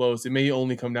going to be close. It may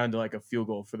only come down to like a field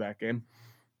goal for that game.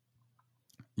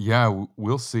 Yeah,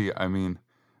 we'll see. I mean,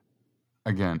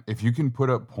 again, if you can put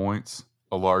up points,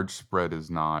 a large spread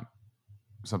is not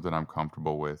something I'm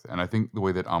comfortable with. And I think the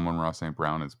way that Amon-Ra St.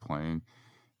 Brown is playing,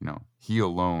 he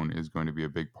alone is going to be a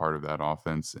big part of that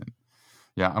offense. And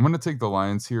yeah, I'm going to take the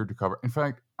Lions here to cover. In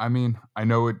fact, I mean, I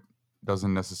know it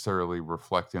doesn't necessarily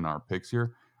reflect in our picks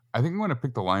here. I think I'm going to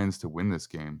pick the Lions to win this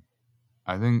game.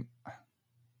 I think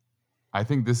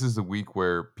this is the week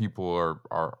where people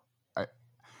are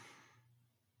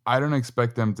I don't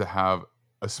expect them to have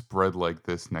a spread like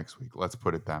this next week. Let's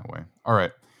put it that way. All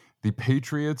right. The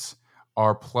Patriots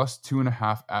are plus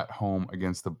 2.5 at home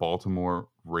against the Baltimore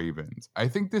Ravens. I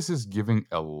think this is giving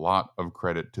a lot of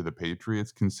credit to the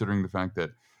Patriots, considering the fact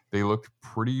that they looked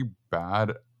pretty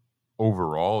bad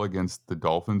overall against the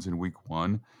Dolphins in week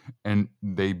 1, and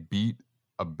they beat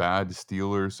a bad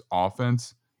Steelers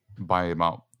offense by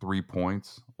about 3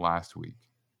 points last week.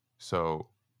 So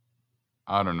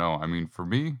I don't know. I mean, for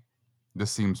me, this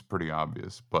seems pretty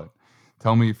obvious, but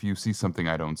tell me if you see something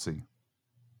I don't see.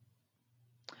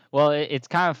 Well, it's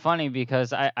kind of funny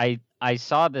because I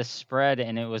saw this spread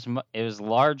and it was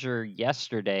larger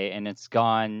yesterday, and it's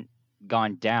gone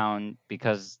down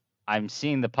because I'm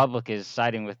seeing the public is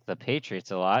siding with the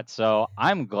Patriots a lot. So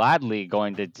I'm gladly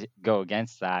going to go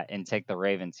against that and take the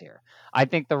Ravens here. I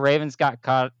think the Ravens got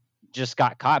caught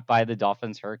by the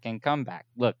Dolphins' hurricane comeback.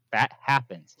 Look, that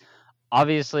happens.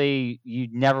 Obviously, you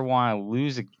never want to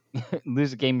lose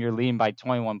a game you're leading by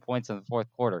 21 points in the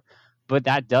fourth quarter. But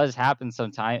that does happen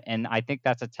sometime, and I think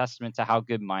that's a testament to how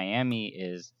good Miami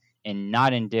is and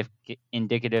not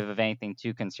indicative of anything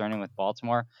too concerning with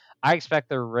Baltimore. I expect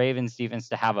the Ravens defense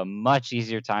to have a much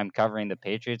easier time covering the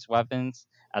Patriots' weapons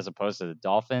as opposed to the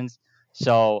Dolphins.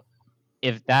 So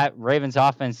if that Ravens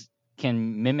offense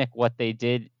can mimic what they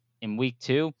did in week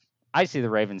 2, I see the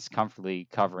Ravens comfortably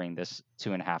covering this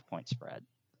 2.5 point spread.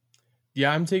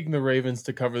 Yeah, I'm taking the Ravens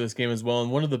to cover this game as well.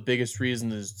 And one of the biggest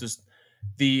reasons is just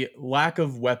the lack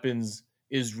of weapons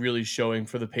is really showing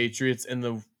for the Patriots, and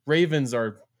the Ravens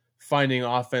are finding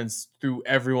offense through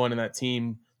everyone in that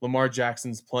team. Lamar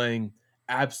Jackson's playing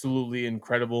absolutely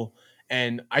incredible,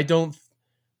 and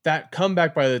that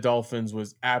comeback by the Dolphins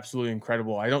was absolutely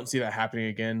incredible. I don't see that happening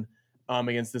again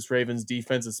against this Ravens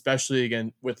defense, especially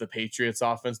again with the Patriots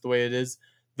offense the way it is.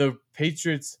 The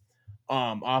Patriots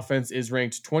offense is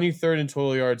ranked 23rd in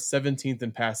total yards, 17th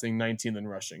in passing, 19th in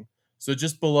rushing. So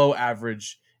just below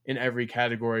average in every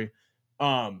category.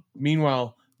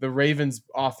 Meanwhile, the Ravens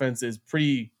offense is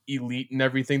pretty elite in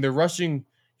everything. Their rushing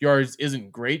yards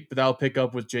isn't great, but that'll pick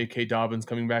up with J.K. Dobbins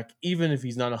coming back. Even if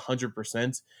he's not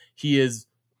 100%, he is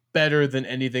better than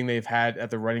anything they've had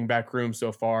at the running back room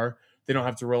so far. They don't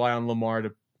have to rely on Lamar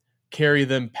to carry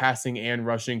them passing and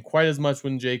rushing quite as much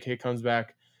when J.K. comes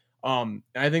back.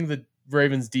 I think the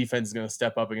Ravens defense is going to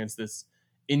step up against this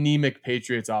anemic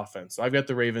Patriots offense. So I've got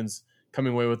the Ravens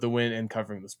coming away with the win and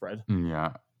covering the spread.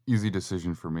 Yeah, easy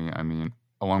decision for me. I mean,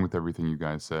 along with everything you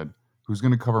guys said, who's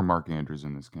going to cover Mark Andrews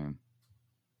in this game?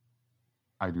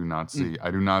 I do not see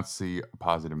a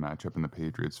positive matchup in the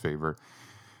Patriots' favor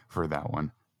for that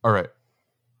one. All right,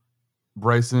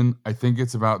 Bryson, I think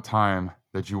it's about time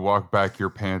that you walk back your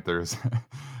Panthers.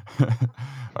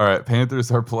 All right,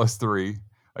 Panthers are +3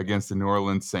 against the New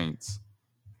Orleans Saints.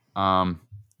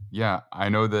 Yeah, I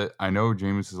know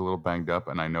Jameis is a little banged up,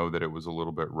 and I know that it was a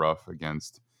little bit rough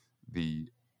against the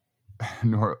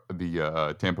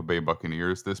Tampa Bay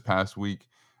Buccaneers this past week.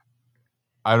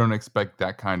 I don't expect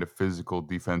that kind of physical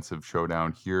defensive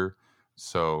showdown here.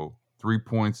 So 3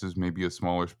 points is maybe a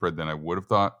smaller spread than I would have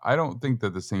thought. I don't think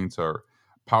that the Saints are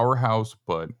powerhouse,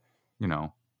 but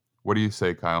what do you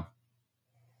say, Kyle?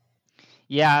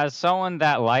 Yeah, as someone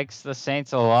that likes the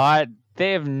Saints a lot,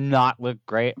 they have not looked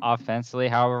great offensively.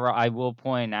 However, I will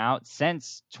point out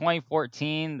since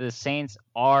 2014, the Saints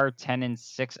are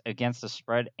 10-6 against the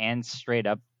spread and straight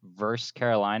up versus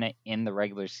Carolina in the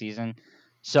regular season.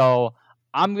 So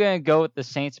I'm gonna go with the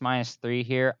Saints -3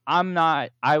 here.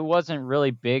 I wasn't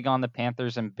really big on the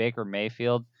Panthers and Baker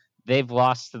Mayfield. They've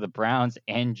lost to the Browns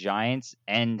and Giants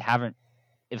and haven't,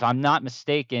 if I'm not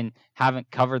mistaken,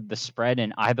 haven't covered the spread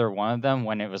in either one of them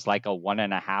when it was like a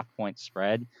 1.5 point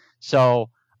spread. So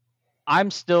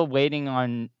I'm still waiting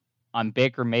on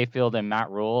Baker Mayfield and Matt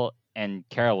Rule and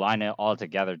Carolina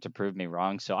altogether to prove me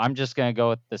wrong. So I'm just gonna go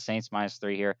with the Saints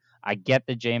 -3 here. I get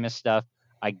the Jameis stuff.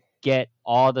 I get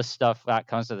all the stuff that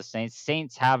comes to the Saints.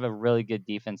 Saints have a really good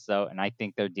defense though, and I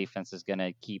think their defense is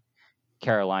gonna keep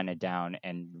Carolina down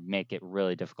and make it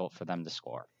really difficult for them to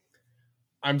score.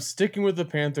 I'm sticking with the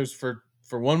Panthers for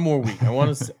one more week.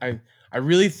 I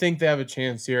really think they have a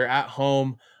chance here at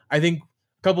home. I think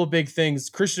a couple of big things.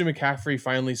 Christian McCaffrey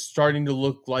finally starting to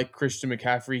look like Christian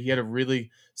McCaffrey. He had a really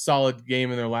solid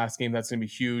game in their last game. That's going to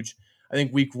be huge. I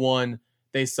think week 1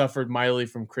 they suffered mightily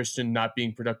from Christian not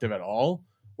being productive at all,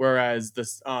 whereas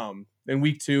this in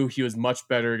week 2 he was much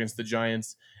better against the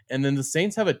Giants. And then the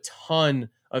Saints have a ton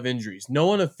of injuries. No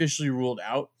one officially ruled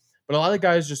out, but a lot of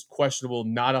guys just questionable,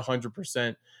 not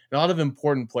 100%. And a lot of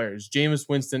important players, Jameis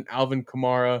Winston, Alvin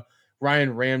Kamara,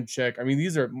 Ryan Ramczyk. I mean,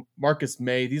 these are Marcus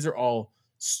May. These are all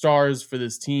stars for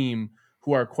this team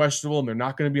who are questionable, and they're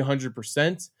not going to be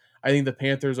 100%. I think the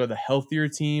Panthers are the healthier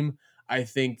team. I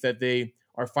think that they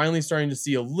are finally starting to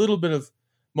see a little bit of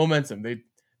momentum.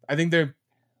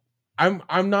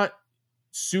 I'm not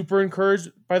super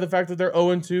encouraged by the fact that they're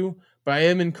 0-2, but I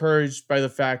am encouraged by the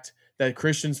fact that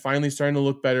Christian's finally starting to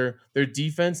look better. Their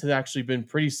defense has actually been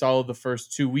pretty solid the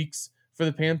first 2 weeks for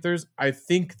the Panthers. I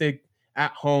think they,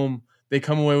 at home, they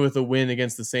come away with a win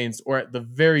against the Saints, or at the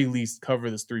very least cover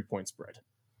this 3-point spread.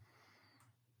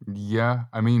 Yeah,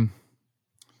 I mean,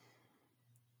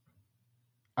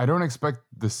 I don't expect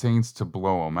the Saints to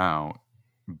blow them out,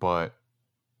 but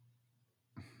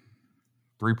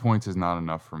 3 points is not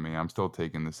enough for me. I'm still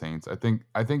taking the Saints. I think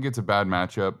it's a bad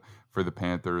matchup for the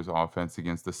Panthers offense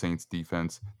against the Saints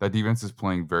defense. That defense is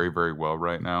playing very, very well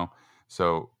right now.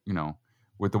 So,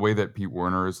 with the way that Pete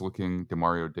Werner is looking,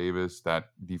 Demario Davis,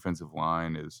 that defensive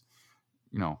line is,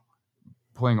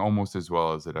 playing almost as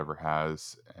well as it ever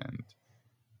has. And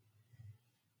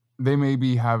they may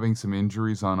be having some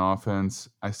injuries on offense.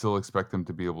 I still expect them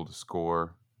to be able to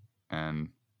score. And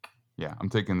yeah, I'm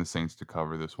taking the Saints to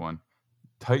cover this one.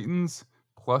 Titans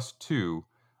 +2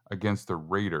 against the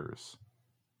Raiders.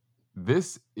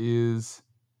 This is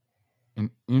an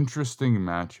interesting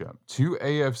matchup. 2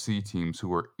 AFC teams who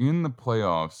were in the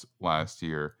playoffs last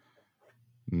year.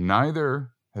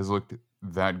 Neither has looked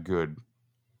that good.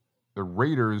 The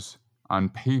Raiders, on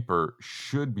paper,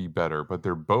 should be better, but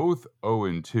they're both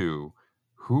 0-2.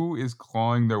 Who is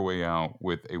clawing their way out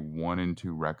with a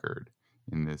 1-2 record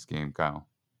in this game, Kyle?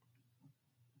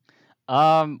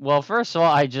 Well, first of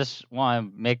all, I just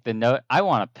want to make the note. I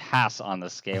want to pass on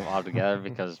this game altogether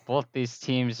because both these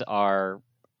teams are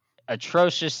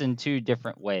atrocious in 2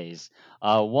 different ways.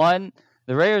 One,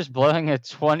 the Raiders blowing a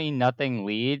 20-0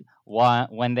 lead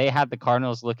when they had the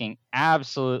Cardinals looking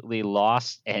absolutely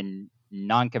lost and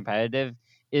non-competitive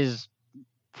is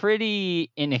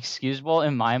pretty inexcusable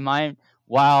in my mind.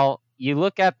 While you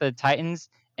look at the Titans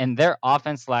and their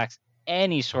offense lacks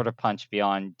any sort of punch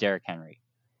beyond Derrick Henry.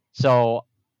 So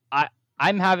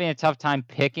I'm having a tough time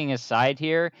picking a side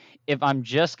here. If I'm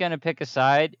just going to pick a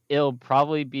side,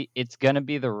 it's going to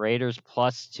be the Raiders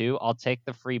 +2. I'll take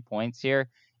the free points here.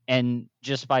 And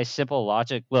just by simple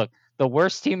logic, look, the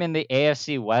worst team in the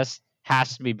AFC West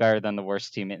has to be better than the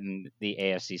worst team in the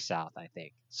AFC South, I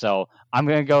think. So I'm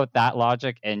going to go with that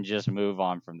logic and just move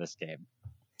on from this game.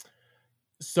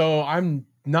 So I'm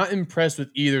not impressed with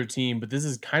either team, but this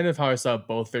is kind of how I saw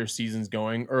both their seasons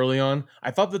going early on.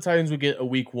 I thought the Titans would get a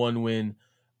week 1 win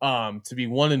to be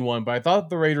 1-1, but I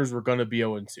thought the Raiders were going to be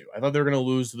 0-2. I thought they were going to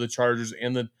lose to the Chargers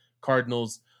and the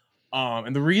Cardinals.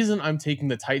 And the reason I'm taking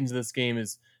the Titans in this game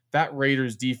is that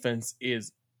Raiders defense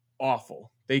is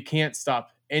awful. They can't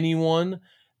stop anyone.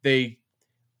 They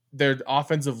Their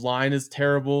offensive line is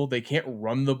terrible. They can't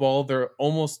run the ball. They're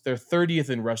 30th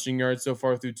in rushing yards so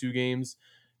far through 2 games.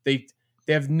 They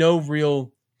have no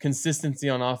real consistency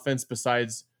on offense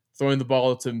besides throwing the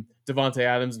ball to Devontae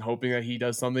Adams and hoping that he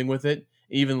does something with it.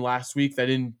 Even last week, that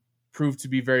didn't prove to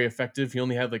be very effective. He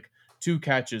only had like 2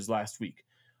 catches last week.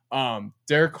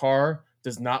 Derek Carr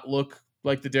does not look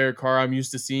like the Derek Carr I'm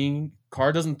used to seeing.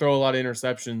 Carr doesn't throw a lot of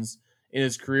interceptions in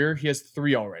his career. He has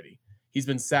 3 already. He's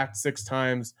been sacked 6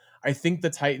 times. I think the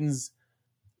Titans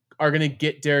are going to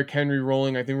get Derrick Henry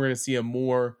rolling. I think we're going to see a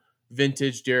more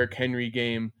vintage Derrick Henry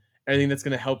game. I think that's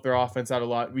going to help their offense out a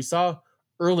lot. We saw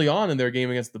early on in their game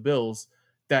against the Bills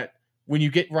that when you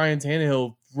get Ryan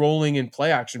Tannehill rolling in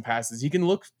play action passes, he can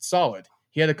look solid.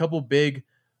 He had a couple big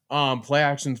play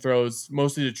action throws,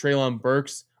 mostly to Treylon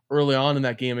Burks early on in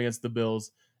that game against the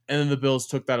Bills. And then the Bills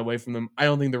took that away from them. I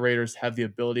don't think the Raiders have the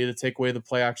ability to take away the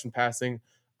play action passing.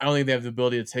 I don't think they have the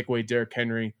ability to take away Derrick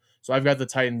Henry. So I've got the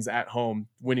Titans at home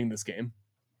winning this game.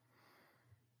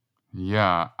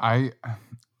 Yeah,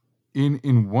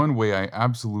 in one way I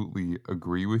absolutely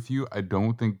agree with you. I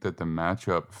don't think that the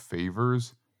matchup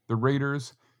favors the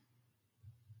Raiders,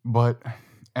 but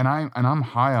I'm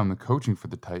high on the coaching for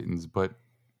the Titans, but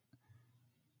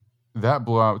that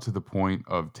blowout to the point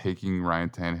of taking Ryan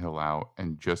Tannehill out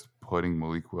and just putting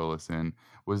Malik Willis in,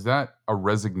 was that a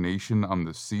resignation on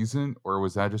the season, or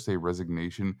was that just a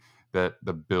resignation that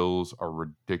the Bills are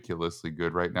ridiculously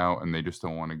good right now and they just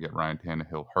don't want to get Ryan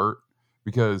Tannehill hurt?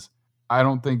 Because I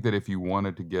don't think that if you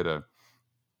wanted to get a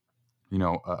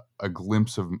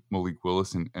glimpse of Malik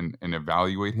Willis and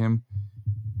evaluate him,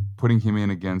 putting him in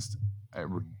against a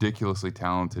ridiculously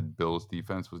talented Bills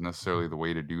defense was necessarily the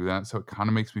way to do that. So it kind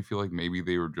of makes me feel like maybe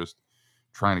they were just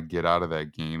trying to get out of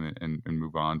that game and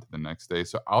move on to the next day.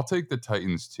 So I'll take the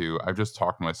Titans too. I've just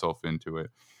talked myself into it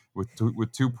with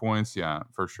 2 points. Yeah,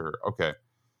 for sure. Okay.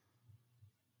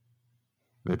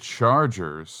 The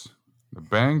Chargers, the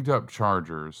banged up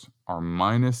Chargers, are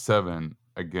 -7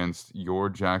 against your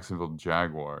Jacksonville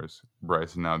Jaguars.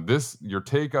 Bryce, now your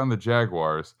take on the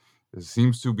Jaguars, it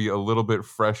seems to be a little bit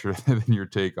fresher than your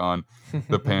take on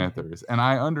the Panthers. And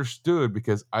I understood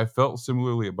because I felt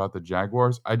similarly about the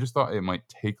Jaguars. I just thought it might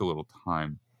take a little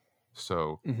time.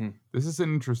 So This is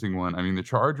an interesting one. I mean, the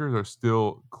Chargers are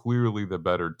still clearly the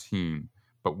better team,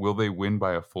 but will they win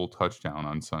by a full touchdown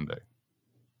on Sunday?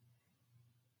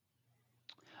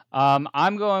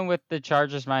 I'm going with the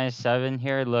Chargers -7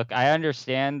 here. Look, I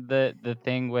understand the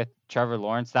thing with Trevor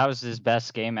Lawrence. That was his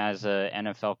best game as a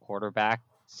NFL quarterback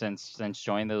since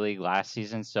joining the league last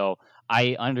season. So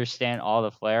I understand all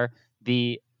the flair.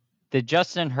 The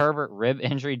Justin Herbert rib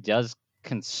injury does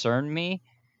concern me.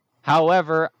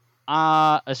 However,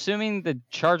 assuming the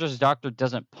Chargers doctor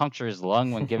doesn't puncture his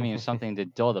lung when giving him something to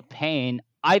dull the pain,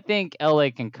 I think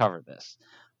LA can cover this.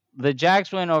 The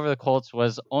Jags win over the Colts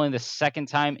was only the second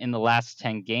time in the last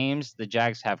 10 games the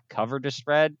Jags have covered a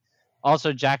spread.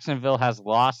 Also, Jacksonville has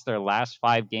lost their last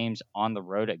 5 games on the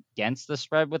road against the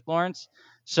spread with Lawrence.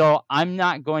 So I'm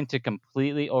not going to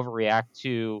completely overreact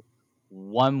to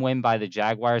one win by the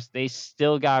Jaguars. They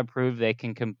still got to prove they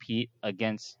can compete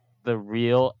against the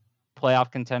real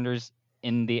playoff contenders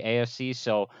in the AFC.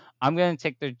 So I'm going to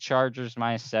take the Chargers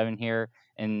 -7 here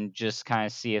and just kind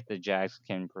of see if the Jags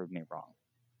can prove me wrong.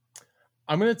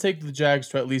 I'm going to take the Jags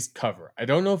to at least cover. I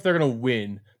don't know if they're going to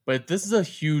win, but this is a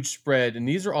huge spread, and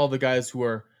these are all the guys who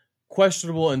are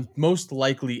questionable and most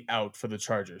likely out for the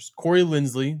Chargers. Corey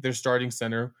Linsley, their starting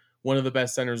center, one of the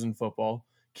best centers in football.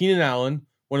 Keenan Allen,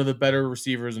 one of the better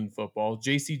receivers in football.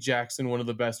 J.C. Jackson, one of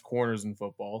the best corners in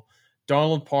football.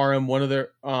 Donald Parham, one of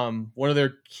their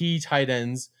key tight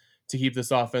ends to keep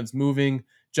this offense moving.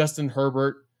 Justin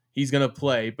Herbert, he's going to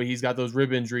play, but he's got those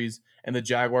rib injuries, and the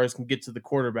Jaguars can get to the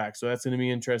quarterback. So that's going to be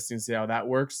interesting to see how that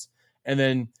works. And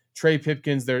then Trey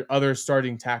Pipkins, their other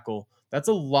starting tackle. That's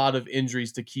a lot of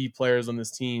injuries to key players on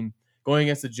this team. Going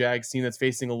against the Jags team that's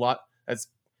facing that's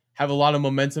have a lot of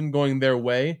momentum going their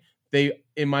way. They,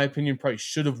 in my opinion, probably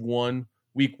should have won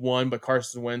week 1, but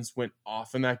Carson Wentz went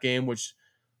off in that game, which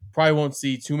probably won't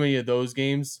see too many of those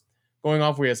games going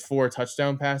off where he has 4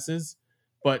 touchdown passes.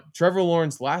 But Trevor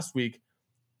Lawrence last week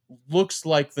looks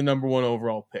like the number 1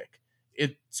 overall pick.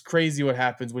 It's crazy what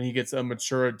happens when he gets a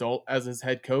mature adult as his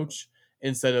head coach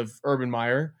instead of Urban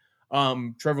Meyer.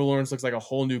 Trevor Lawrence looks like a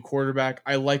whole new quarterback.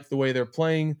 I like the way they're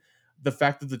playing. The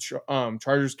fact that the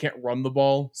Chargers can't run the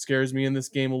ball scares me in this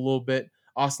game a little bit.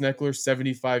 Austin Eckler,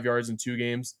 75 yards in 2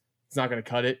 games. It's not going to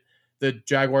cut it. The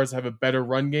Jaguars have a better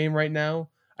run game right now.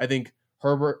 I think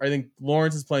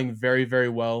Lawrence is playing very, very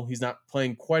well. He's not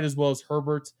playing quite as well as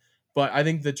Herbert, but I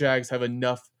think the Jags have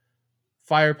enough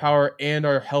firepower and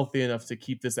are healthy enough to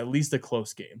keep this at least a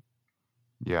close game.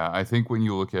 Yeah, I think when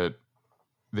you look at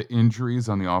the injuries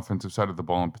on the offensive side of the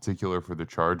ball, in particular for the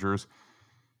Chargers,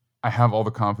 I have all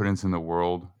the confidence in the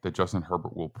world that Justin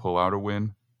Herbert will pull out a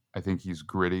win. I think he's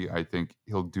gritty. I think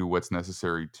he'll do what's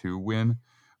necessary to win.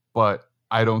 But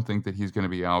I don't think that he's going to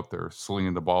be out there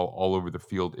slinging the ball all over the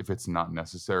field if it's not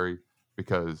necessary,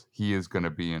 because he is going to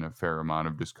be in a fair amount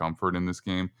of discomfort in this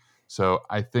game. So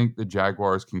I think the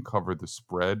Jaguars can cover the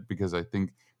spread, because I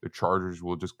think the Chargers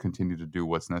will just continue to do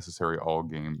what's necessary all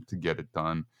game to get it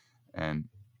done. And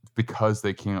because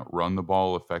they can't run the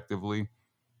ball effectively,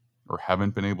 or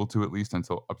haven't been able to, at least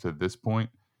until up to this point,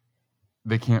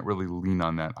 they can't really lean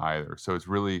on that either. So it's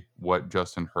really what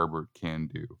Justin Herbert can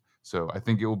do. So I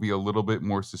think it will be a little bit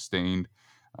more sustained,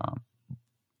 a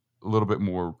little bit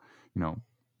more,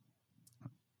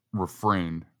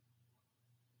 refrained,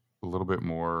 a little bit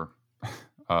more,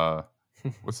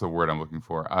 what's the word I'm looking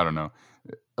for? I don't know.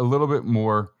 A little bit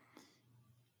more,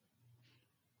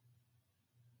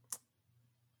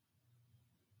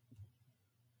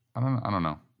 I don't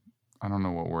know. I don't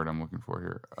know what word I'm looking for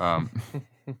here. I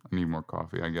need more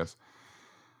coffee, I guess.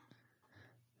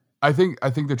 I think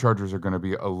the Chargers are going to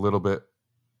be a little bit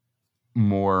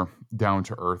more down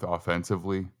to earth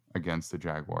offensively against the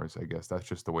Jaguars. I guess that's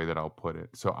just the way that I'll put it.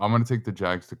 So I'm going to take the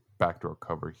Jags to backdoor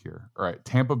cover here. All right,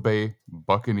 Tampa Bay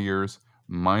Buccaneers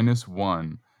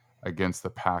 -1 against the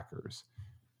Packers.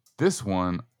 This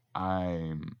one,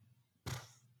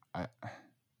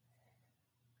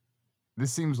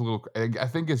 this seems a little. I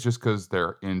think it's just because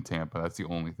they're in Tampa. That's the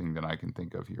only thing that I can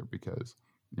think of here, because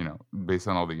based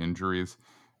on all the injuries,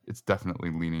 it's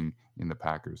definitely leaning in the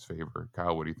Packers' favor.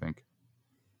 Kyle, what do you think?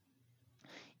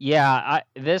 Yeah,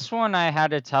 this one I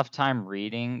had a tough time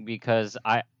reading, because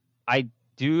I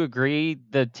do agree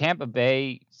the Tampa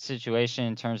Bay situation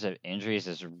in terms of injuries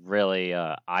is really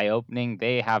eye-opening.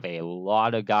 They have a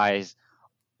lot of guys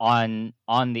on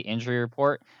the injury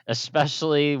report,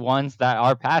 especially ones that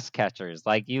are pass catchers.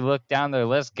 Like, you look down their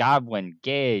list: Godwin,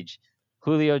 Gage,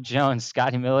 Julio Jones,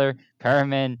 Scotty Miller,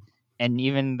 Perriman, and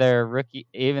even their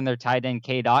tight end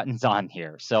Cade Otton's on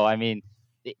here. So I mean,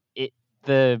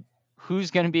 the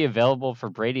who's going to be available for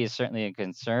Brady is certainly a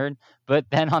concern. But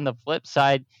then on the flip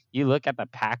side, you look at the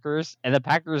Packers, and the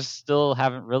Packers still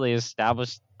haven't really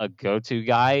established a go-to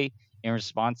guy in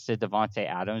response to Davante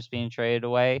Adams being traded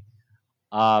away.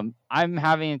 I'm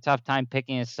having a tough time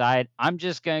picking a side. I'm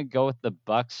just going to go with the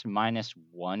Bucks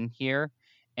 -1 here.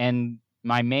 And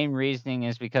my main reasoning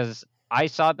is because I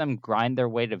saw them grind their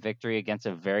way to victory against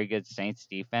a very good Saints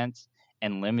defense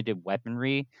and limited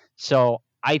weaponry. So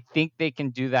I think they can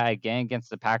do that again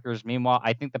against the Packers. Meanwhile,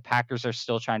 I think the Packers are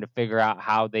still trying to figure out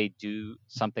how they do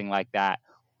something like that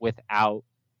without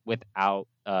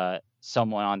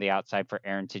someone on the outside for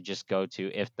Aaron to just go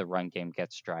to if the run game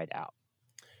gets dried out.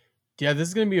 Yeah, this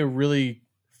is going to be a really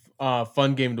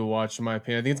fun game to watch, in my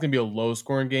opinion. I think it's going to be a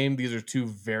low-scoring game. These are two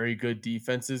very good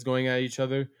defenses going at each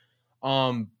other.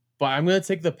 But I'm going to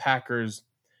take the Packers,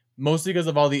 mostly because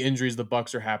of all the injuries the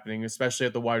Bucks are happening, especially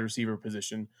at the wide receiver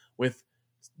position. With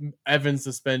Evans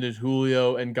suspended,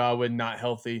 Julio and Godwin not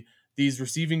healthy, these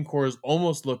receiving cores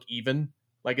almost look even.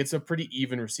 Like, it's a pretty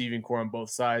even receiving core on both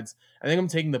sides. I think I'm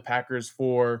taking the Packers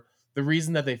for the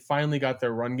reason that they finally got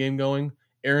their run game going.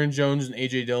 Aaron Jones and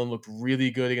A.J. Dillon looked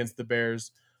really good against the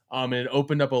Bears, and it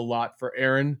opened up a lot for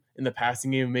Aaron in the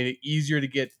passing game and made it easier to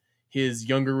get his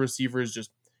younger receivers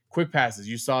just quick passes.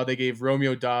 You saw they gave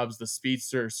Romeo Doubs the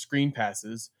speedster screen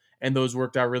passes, and those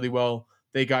worked out really well.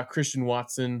 They got Christian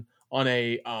Watson on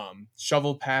a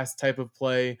shovel pass type of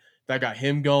play that got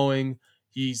him going.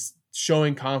 He's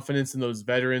showing confidence in those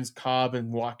veterans. Cobb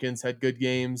and Watkins had good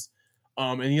games,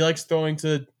 and he likes throwing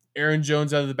to Aaron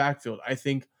Jones out of the backfield. I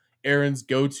think Aaron's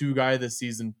go-to guy this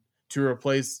season to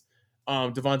replace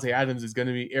Davante Adams is going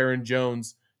to be Aaron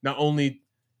Jones, not only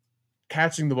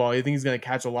catching the ball. I think he's going to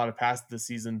catch a lot of passes this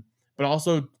season, but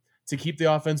also to keep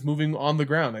the offense moving on the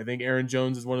ground. I think Aaron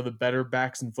Jones is one of the better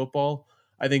backs in football.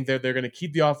 I think that they're going to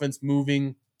keep the offense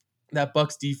moving. That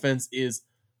Bucs defense is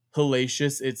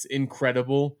hellacious. It's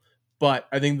incredible. But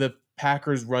I think the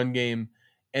Packers run game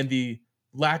and the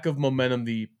lack of momentum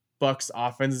the Bucs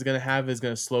offense is going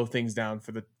to slow things down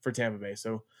for Tampa Bay.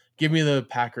 So give me the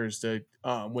Packers to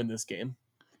win this game.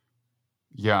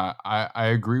 Yeah, I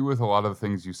agree with a lot of the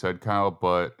things you said, Kyle,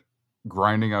 but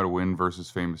grinding out a win versus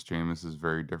famous Jameis is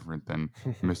very different than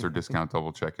Mr. Discount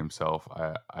Double Check himself.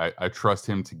 I trust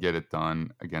him to get it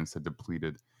done against a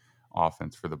depleted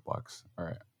offense for the Bucs. All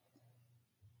right.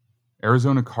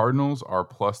 Arizona Cardinals are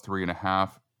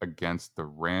 +3.5 against the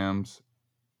Rams.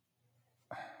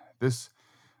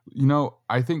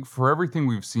 I think for everything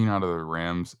we've seen out of the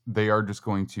Rams, they are just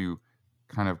going to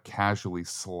kind of casually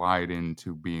slide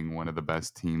into being one of the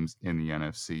best teams in the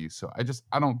NFC. So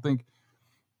I don't think,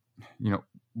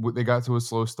 they got to a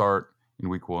slow start in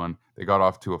week 1. They got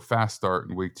off to a fast start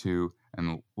in week 2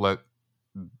 and let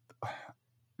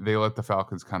the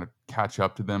Falcons kind of catch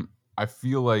up to them. I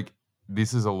feel like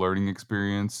this is a learning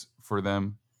experience for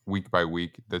them week by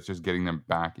week. That's just getting them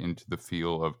back into the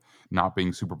feel of not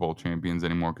being Super Bowl champions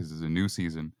anymore because it's a new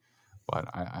season. But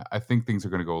I think things are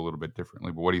going to go a little bit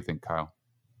differently. But what do you think, Kyle?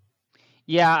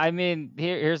 Yeah, I mean,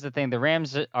 here's the thing. The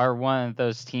Rams are one of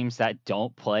those teams that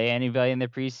don't play anybody in the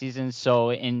preseason.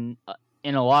 So in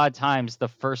a lot of times, the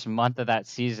first month of that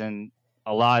season,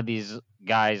 a lot of these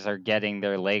guys are getting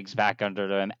their legs back under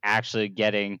them, actually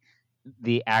getting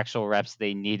the actual reps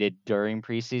they needed during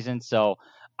preseason. So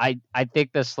I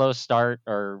think the slow start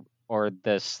or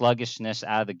the sluggishness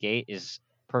out of the gate is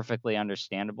perfectly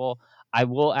understandable. I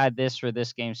will add this for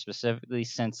this game specifically.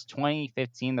 Since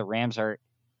 2015, the Rams are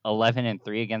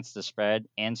 11-3 against the spread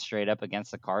and straight up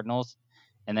against the Cardinals,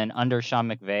 and then under Sean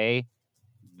McVay,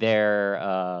 they're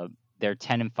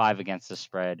 10-5 against the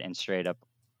spread and straight up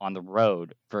on the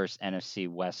road versus NFC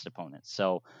West opponents.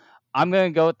 So I'm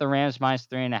going to go with the Rams minus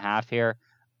 3.5 here.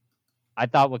 I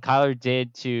thought what Kyler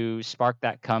did to spark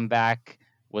that comeback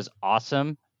was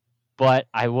awesome, but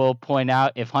I will point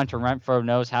out if Hunter Renfrow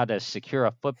knows how to secure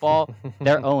a football,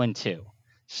 they're 0-2.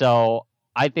 So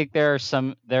I think there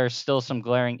are still some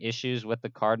glaring issues with the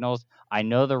Cardinals. I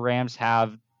know the Rams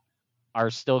are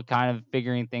still kind of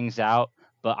figuring things out,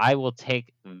 but I will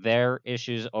take their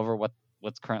issues over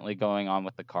what's currently going on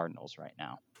with the Cardinals right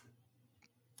now.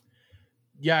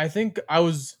 Yeah, I think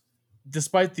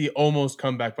despite the almost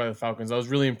comeback by the Falcons, I was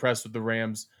really impressed with the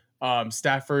Rams.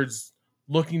 Stafford's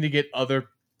looking to get other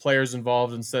players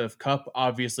involved instead of Kupp.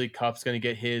 Obviously, Kupp's going to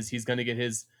get he's going to get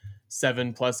his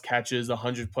 7+ catches,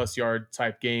 100+ yard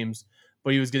type games.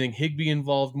 But he was getting Higbee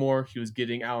involved more. He was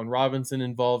getting Allen Robinson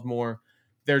involved more.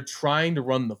 They're trying to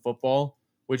run the football,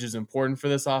 which is important for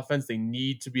this offense. They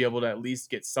need to be able to at least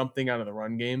get something out of the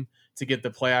run game to get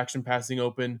the play action passing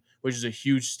open, which is a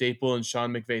huge staple in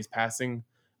Sean McVay's passing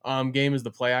game is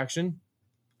the play action.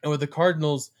 And with the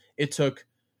Cardinals, it took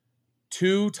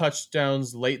 2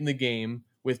 touchdowns late in the game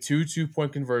with 2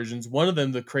 2-point conversions. One of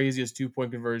them, the craziest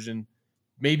 2-point conversion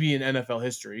maybe in NFL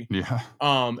history. Yeah.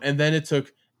 And then it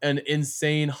took an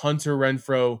insane Hunter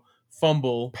Renfrow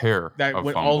fumble that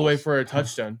went all the way for a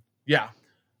touchdown. Yeah.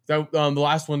 That the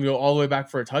last one go all the way back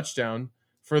for a touchdown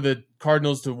for the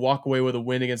Cardinals to walk away with a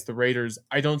win against the Raiders.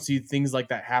 I don't see things like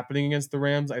that happening against the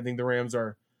Rams. I think the Rams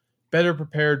are better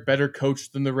prepared, better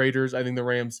coached than the Raiders. I think the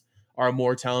Rams are a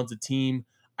more talented team.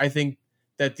 I think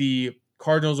that the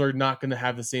Cardinals are not going to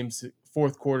have the same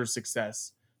fourth quarter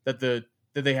success that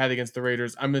they had against the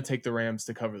Raiders. I'm going to take the Rams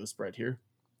to cover the spread here.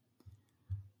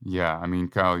 Yeah, I mean,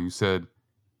 Kyle, you said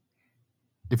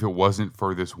if it wasn't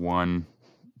for this one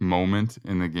moment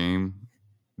in the game,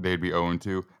 they'd be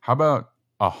 0-2. How about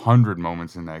 100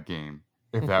 moments in that game?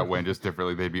 If that went just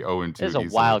differently, they'd be 0-2. It's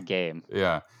a wild game.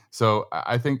 Yeah. So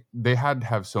I think they had to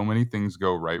have so many things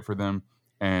go right for them.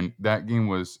 And that game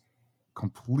was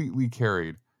completely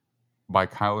carried by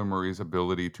Kyler Murray's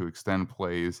ability to extend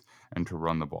plays and to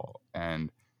run the ball. And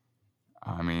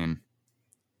I mean,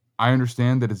 I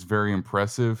understand that it's very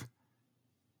impressive.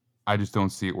 I just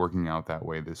don't see it working out that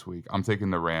way this week. I'm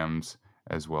taking the Rams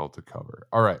as well to cover.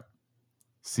 All right.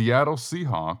 Seattle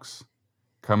Seahawks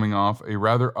coming off a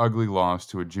rather ugly loss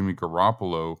to a Jimmy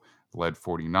Garoppolo-led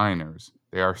 49ers.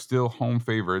 They are still home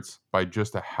favorites by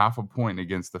just 0.5 point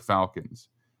against the Falcons.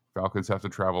 Falcons have to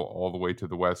travel all the way to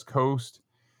the West Coast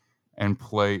and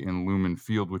play in Lumen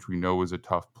Field, which we know is a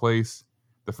tough place.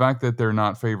 The fact that they're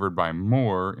not favored by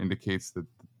more indicates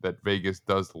that Vegas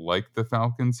does like the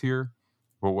Falcons here.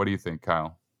 But what do you think,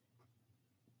 Kyle?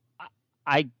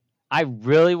 I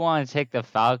really want to take the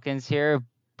Falcons here,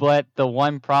 but the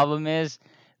one problem is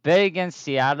betting against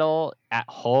Seattle at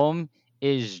home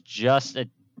is just a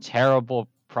terrible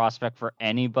prospect for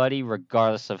anybody,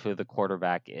 regardless of who the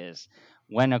quarterback is.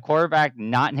 When a quarterback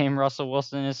not named Russell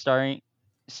Wilson is starting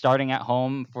at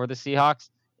home for the Seahawks,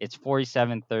 it's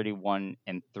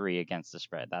 47-31-3 against the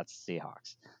spread. That's the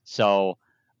Seahawks. So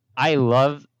I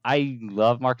love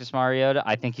Marcus Mariota.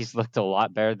 I think he's looked a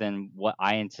lot better than what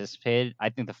I anticipated. I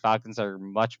think the Falcons are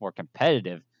much more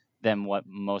competitive than what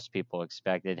most people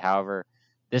expected. However,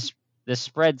 this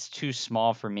spread's too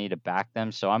small for me to back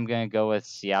them, so I'm going to go with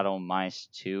Seattle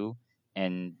 -2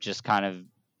 and just kind of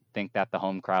think that the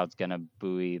home crowd's going to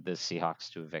buoy the Seahawks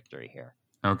to a victory here.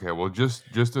 Okay, well, just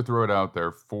to throw it out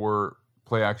there, for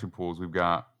play action pools, we've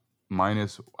got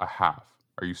 -0.5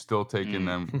 Are you still taking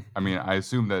them? I mean, I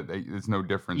assume that it's no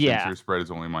different since Yeah. your spread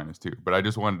is only -2, but I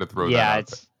just wanted to throw that Yeah, out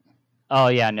there. oh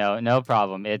yeah, no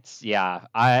problem.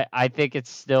 I think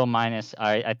it's still minus.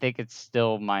 I think it's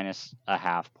still minus a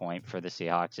half point for the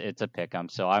Seahawks. It's a pick 'em,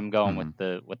 so I'm going with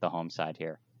the home side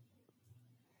here.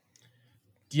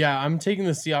 Yeah, I'm taking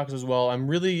the Seahawks as well. I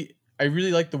really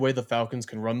like the way the Falcons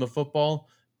can run the football,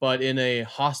 but in a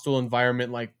hostile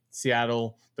environment like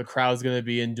Seattle, the crowd's going to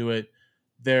be into it.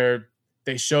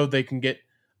 They showed they can get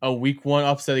a week 1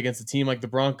 upset against a team like the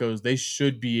Broncos. They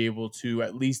should be able to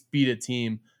at least beat a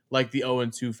team like the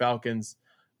 0-2 Falcons.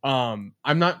 I'm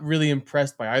not really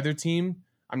impressed by either team.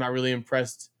 I'm not really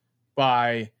impressed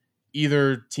by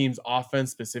either team's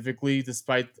offense specifically,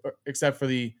 except for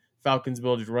the Falcons'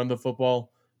 ability to run the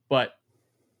football. But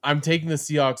I'm taking the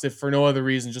Seahawks, if for no other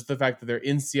reason, just the fact that they're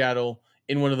in Seattle,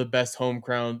 in one of the best home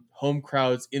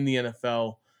crowds in the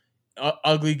NFL.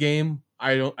 Ugly game.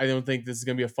 I don't think this is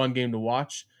going to be a fun game to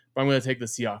watch, but I'm going to take the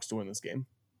Seahawks to win this game.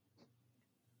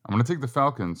 I'm going to take the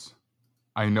Falcons.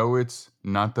 I know it's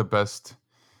not the best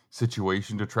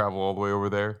situation to travel all the way over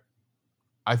there.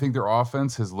 I think their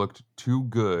offense has looked too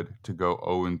good to go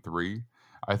 0-3.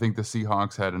 I think the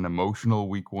Seahawks had an emotional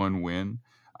week 1 win.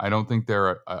 I don't think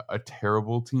they're a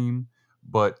terrible team,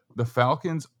 but the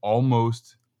Falcons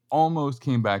almost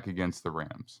came back against the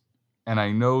Rams. And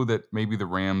I know that maybe the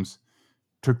Rams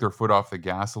took their foot off the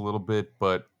gas a little bit,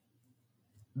 but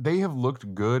they have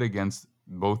looked good against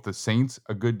both the Saints,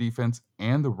 a good defense,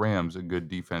 and the Rams, a good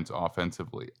defense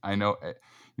offensively. I know,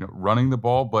 running the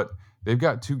ball, but they've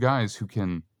got 2 guys who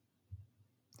can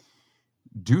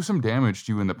do some damage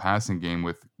to you in the passing game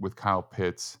with Kyle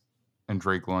Pitts and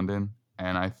Drake London.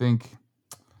 And I think,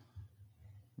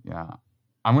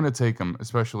 I'm going to take them,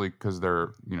 especially because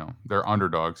they're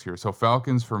underdogs here. So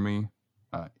Falcons for me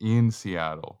in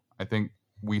Seattle. I think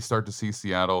we start to see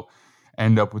Seattle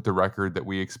end up with the record that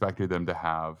we expected them to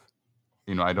have.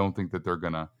 I don't think that they're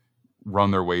going to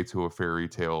run their way to a fairy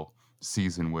tale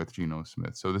season with Geno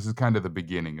Smith. So this is kind of the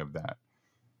beginning of that.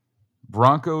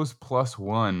 Broncos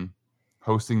 +1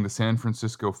 hosting the San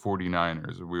Francisco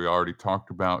 49ers. We already talked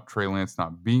about Trey Lance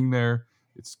not being there.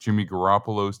 It's Jimmy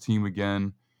Garoppolo's team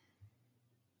again.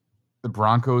 The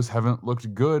Broncos haven't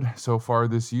looked good so far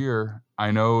this year.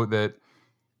 I know that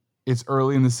it's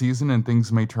early in the season and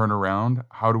things may turn around.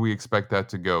 How do we expect that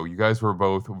to go? You guys were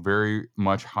both very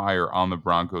much higher on the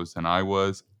Broncos than I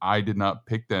was. I did not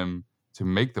pick them to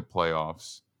make the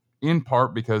playoffs, in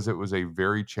part because it was a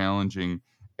very challenging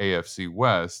AFC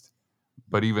West.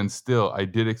 But even still, I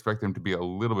did expect them to be a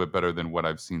little bit better than what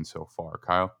I've seen so far.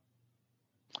 Kyle?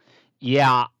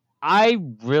 Yeah, I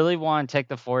really want to take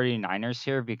the 49ers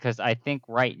here because I think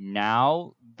right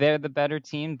now they're the better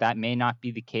team. That may not be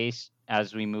the case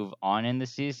as we move on in the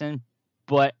season,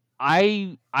 but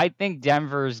I think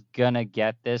Denver's going to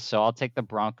get this, so I'll take the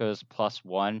Broncos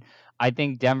 +1. I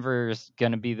think Denver's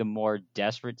going to be the more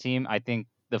desperate team. I think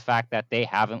the fact that they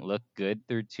haven't looked good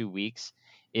through 2 weeks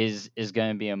is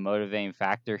going to be a motivating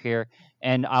factor here.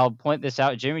 And I'll point this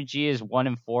out. Jimmy G is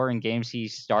 1-4 in games he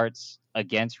starts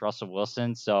against Russell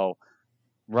Wilson. So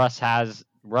Russ has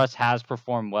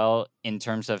performed well in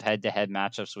terms of head-to-head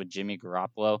matchups with Jimmy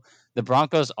Garoppolo. The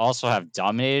Broncos also have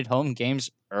dominated home games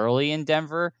early in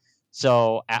Denver.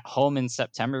 So at home in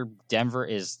September, Denver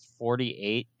is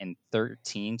 48-13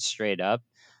 straight up.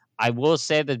 I will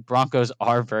say the Broncos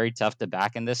are very tough to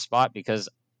back in this spot because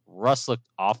Russ looked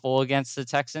awful against the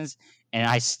Texans, and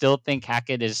I still think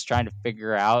Hackett is trying to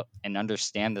figure out and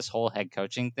understand this whole head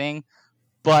coaching thing.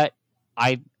 But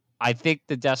I think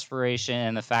the desperation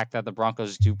and the fact that the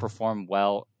Broncos do perform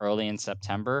well early in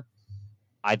September,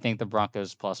 I think the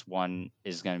Broncos +1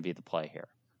 is going to be the play here.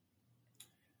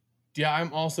 Yeah,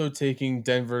 I'm also taking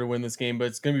Denver to win this game, but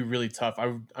it's going to be really tough.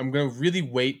 I'm going to really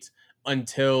wait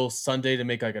until Sunday to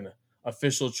make like an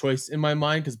official choice in my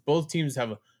mind because both teams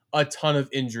have a ton of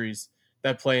injuries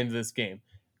that play into this game.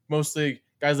 Mostly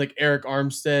guys like Eric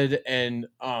Armstead and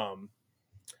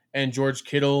George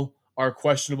Kittle are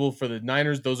questionable for the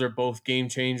Niners. Those are both game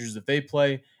changers if they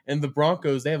play. And the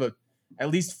Broncos, they have at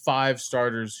least 5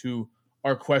 starters who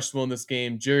are questionable in this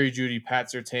game. Jerry Jeudy, Pat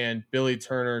Surtain, Billy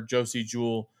Turner, Josie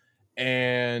Jewell,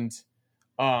 and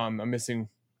I'm missing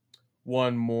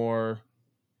one more.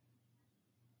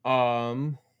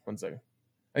 1 second.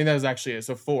 I think that was actually it.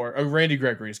 So 4. Randy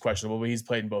Gregory is questionable, but he's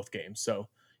played in both games, so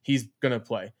he's gonna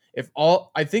play.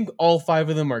 I think all 5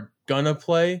 of them are gonna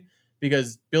play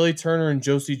because Billy Turner and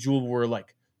Josie Jewell were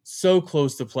like so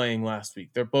close to playing last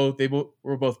week. They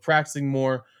were both practicing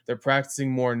more. They're practicing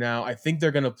more now. I think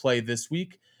they're gonna play this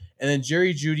week. And then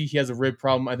Jerry Jeudy, he has a rib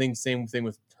problem. I think same thing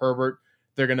with Herbert.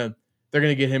 They're gonna they're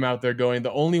going to get him out there going.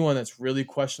 The only one that's really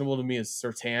questionable to me is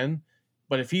Surtain.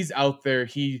 But if he's out there,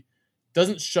 he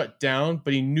doesn't shut down,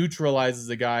 but he neutralizes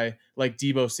a guy like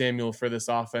Deebo Samuel for this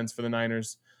offense for the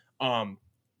Niners. I'm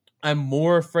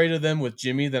more afraid of them with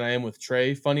Jimmy than I am with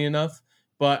Trey, funny enough.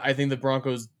 But I think the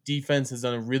Broncos defense has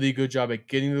done a really good job at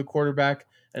getting to the quarterback,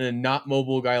 and a not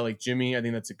mobile guy like Jimmy, I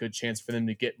think that's a good chance for them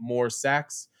to get more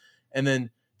sacks. And then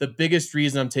the biggest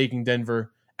reason I'm taking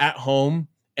Denver at home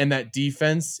and that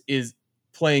defense is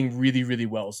playing really, really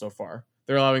well so far.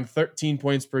 They're allowing 13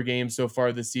 points per game so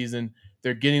far this season.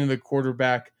 They're getting to the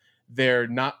quarterback. They're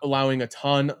not allowing a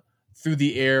ton through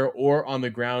the air or on the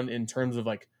ground in terms of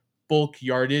like bulk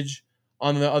yardage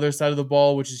on the other side of the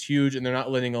ball, which is huge, and they're not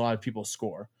letting a lot of people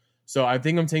score. So I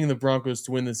think I'm taking the Broncos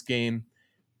to win this game,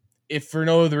 if for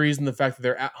no other reason the fact that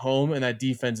they're at home and that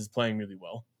defense is playing really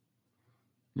well.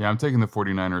 Yeah, I'm taking the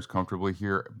 49ers comfortably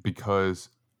here because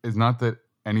it's not that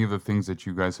any of the things that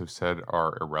you guys have said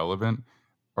are irrelevant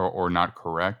or not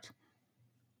correct,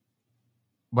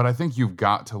 but I think you've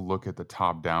got to look at the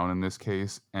top down in this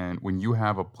case. And when you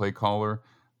have a play caller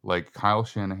like Kyle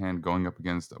Shanahan going up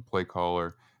against a play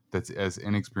caller that's as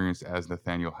inexperienced as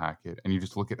Nathaniel Hackett, and you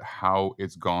just look at how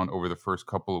it's gone over the first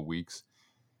couple of weeks,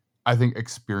 I think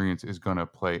experience is going to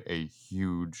play a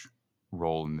huge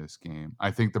role in this game. I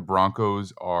think the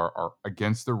Broncos are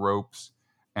against the ropes,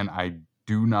 and I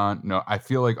do not know. I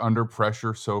feel like under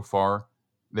pressure so far,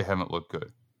 they haven't looked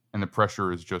good, and the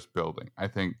pressure is just building. I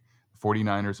think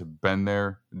 49ers have been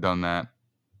there, done that.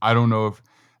 I don't know if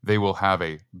they will have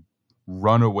a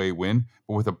runaway win,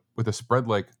 but with a spread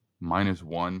like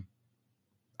 -1,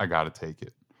 I got to take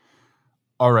it.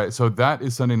 All right, so that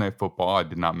is Sunday Night Football. I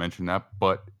did not mention that,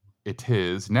 but it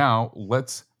is. Now,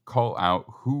 let's call out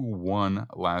who won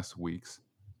last week's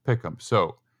pick'em.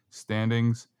 So,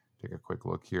 standings, take a quick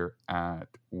look here at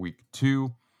week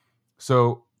 2.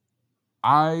 So,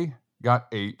 I got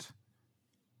 8.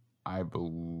 I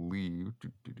believe.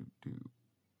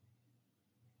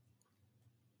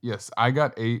 Yes, I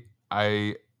got 8.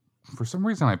 For some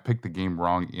reason, I picked the game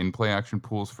wrong in play action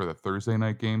pools for the Thursday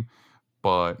night game,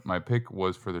 but my pick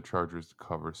was for the Chargers to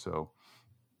cover, so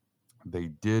they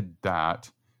did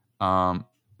that.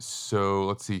 So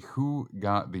let's see who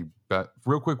got the best.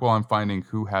 Real quick, while I'm finding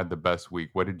who had the best week,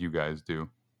 what did you guys do?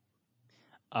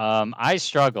 I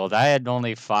struggled. I had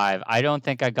only 5. I don't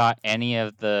think I got any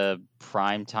of the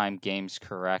primetime games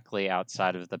correctly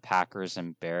outside of the Packers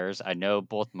and Bears. I know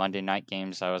both Monday night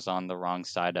games I was on the wrong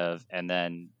side of, and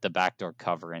then the backdoor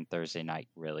cover in Thursday night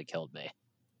really killed me.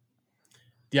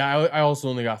 Yeah, I also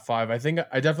only got 5. I think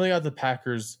I definitely got the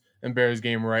Packers and Bears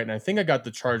game right, and I think I got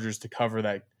the Chargers to cover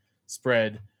that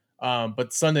spread.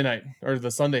 But Sunday night, or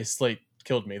the Sunday slate,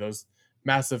 killed me. Those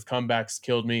massive comebacks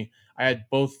killed me. I had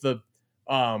both the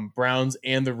Browns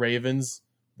and the Ravens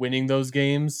winning those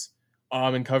games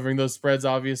and covering those spreads,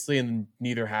 obviously, and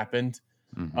neither happened.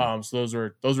 Mm-hmm.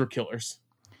 So those were killers.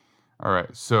 All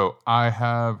right, so I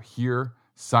have here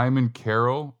Simon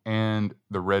Carroll and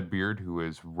the Redbeard, who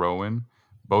is Rowan.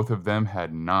 Both of them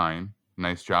had 9.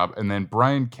 Nice job. And then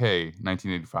Brian K,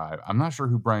 1985. I'm not sure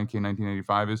who Brian K,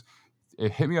 1985 is.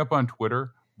 Hit me up on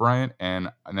Twitter, Brian, and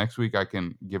next week I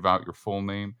can give out your full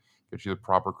name, get you the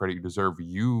proper credit you deserve.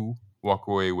 You walk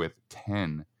away with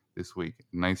 10 this week.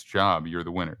 Nice job. You're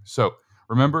the winner. So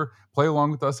remember, play along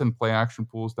with us in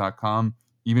playactionpools.com.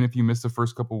 Even if you miss the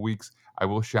first couple weeks, I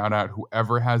will shout out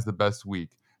whoever has the best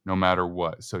week, no matter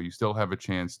what. So you still have a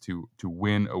chance to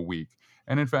win a week.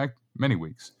 And in fact, many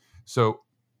weeks. So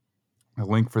a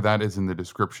link for that is in the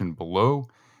description below.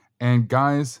 And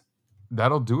guys,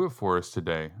 that'll do it for us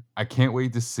today. I can't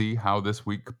wait to see how this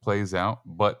week plays out.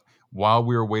 But while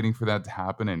we are waiting for that to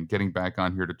happen and getting back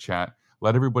on here to chat,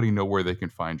 let everybody know where they can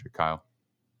find you, Kyle.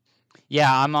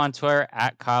 Yeah, I'm on Twitter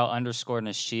at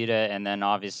Kyle_Nishida, and then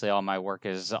obviously all my work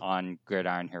is on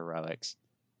Gridiron Heroics.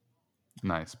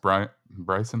 Nice.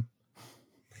 Bryson?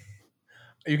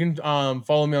 You can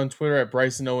follow me on Twitter at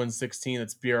BrysonOwen16.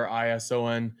 That's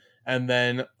BRISON. And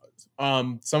then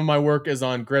some of my work is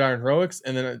on Gridiron Heroics,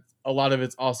 and then a lot of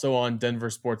it's also on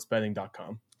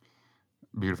DenverSportsBetting.com.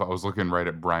 Beautiful. I was looking right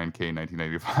at Brian K,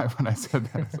 1985 when I said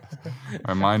that.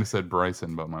 My mind said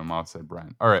Bryson, but my mouth said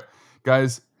Brian. All right,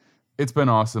 guys, it's been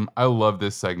awesome. I love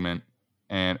this segment,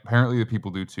 and apparently the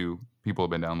people do too. People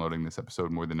have been downloading this episode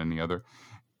more than any other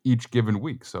each given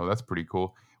week, so that's pretty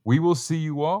cool. We will see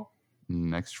you all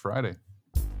next Friday.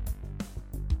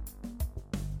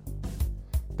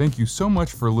 Thank you so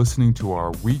much for listening to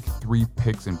our Week 3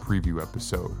 Picks and Preview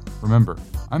episode. Remember,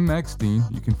 I'm Max Dean.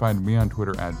 You can find me on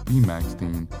Twitter at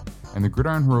BMaxDean. And the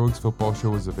Gridiron Heroics Football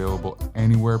Show is available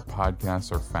anywhere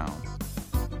podcasts are found.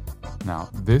 Now,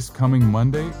 this coming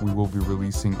Monday, we will be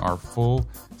releasing our full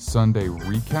Sunday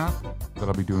recap that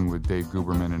I'll be doing with Dave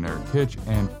Guberman and Eric Hitch.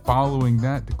 And following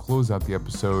that, to close out the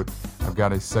episode, I've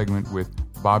got a segment with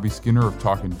Bobby Skinner of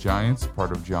Talking Giants,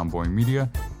 part of John Boyne Media,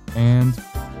 and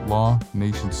Law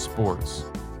Nation Sports,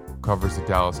 who covers the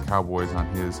Dallas Cowboys on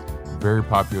his very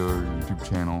popular YouTube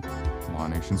channel, Law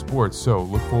Nation Sports. So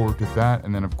look forward to that.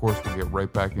 And then, of course, we'll get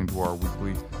right back into our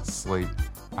weekly slate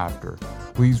after.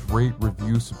 Please rate,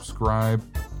 review, subscribe,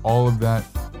 all of that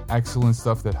excellent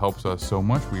stuff that helps us so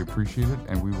much. We appreciate it,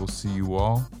 and we will see you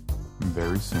all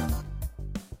very soon.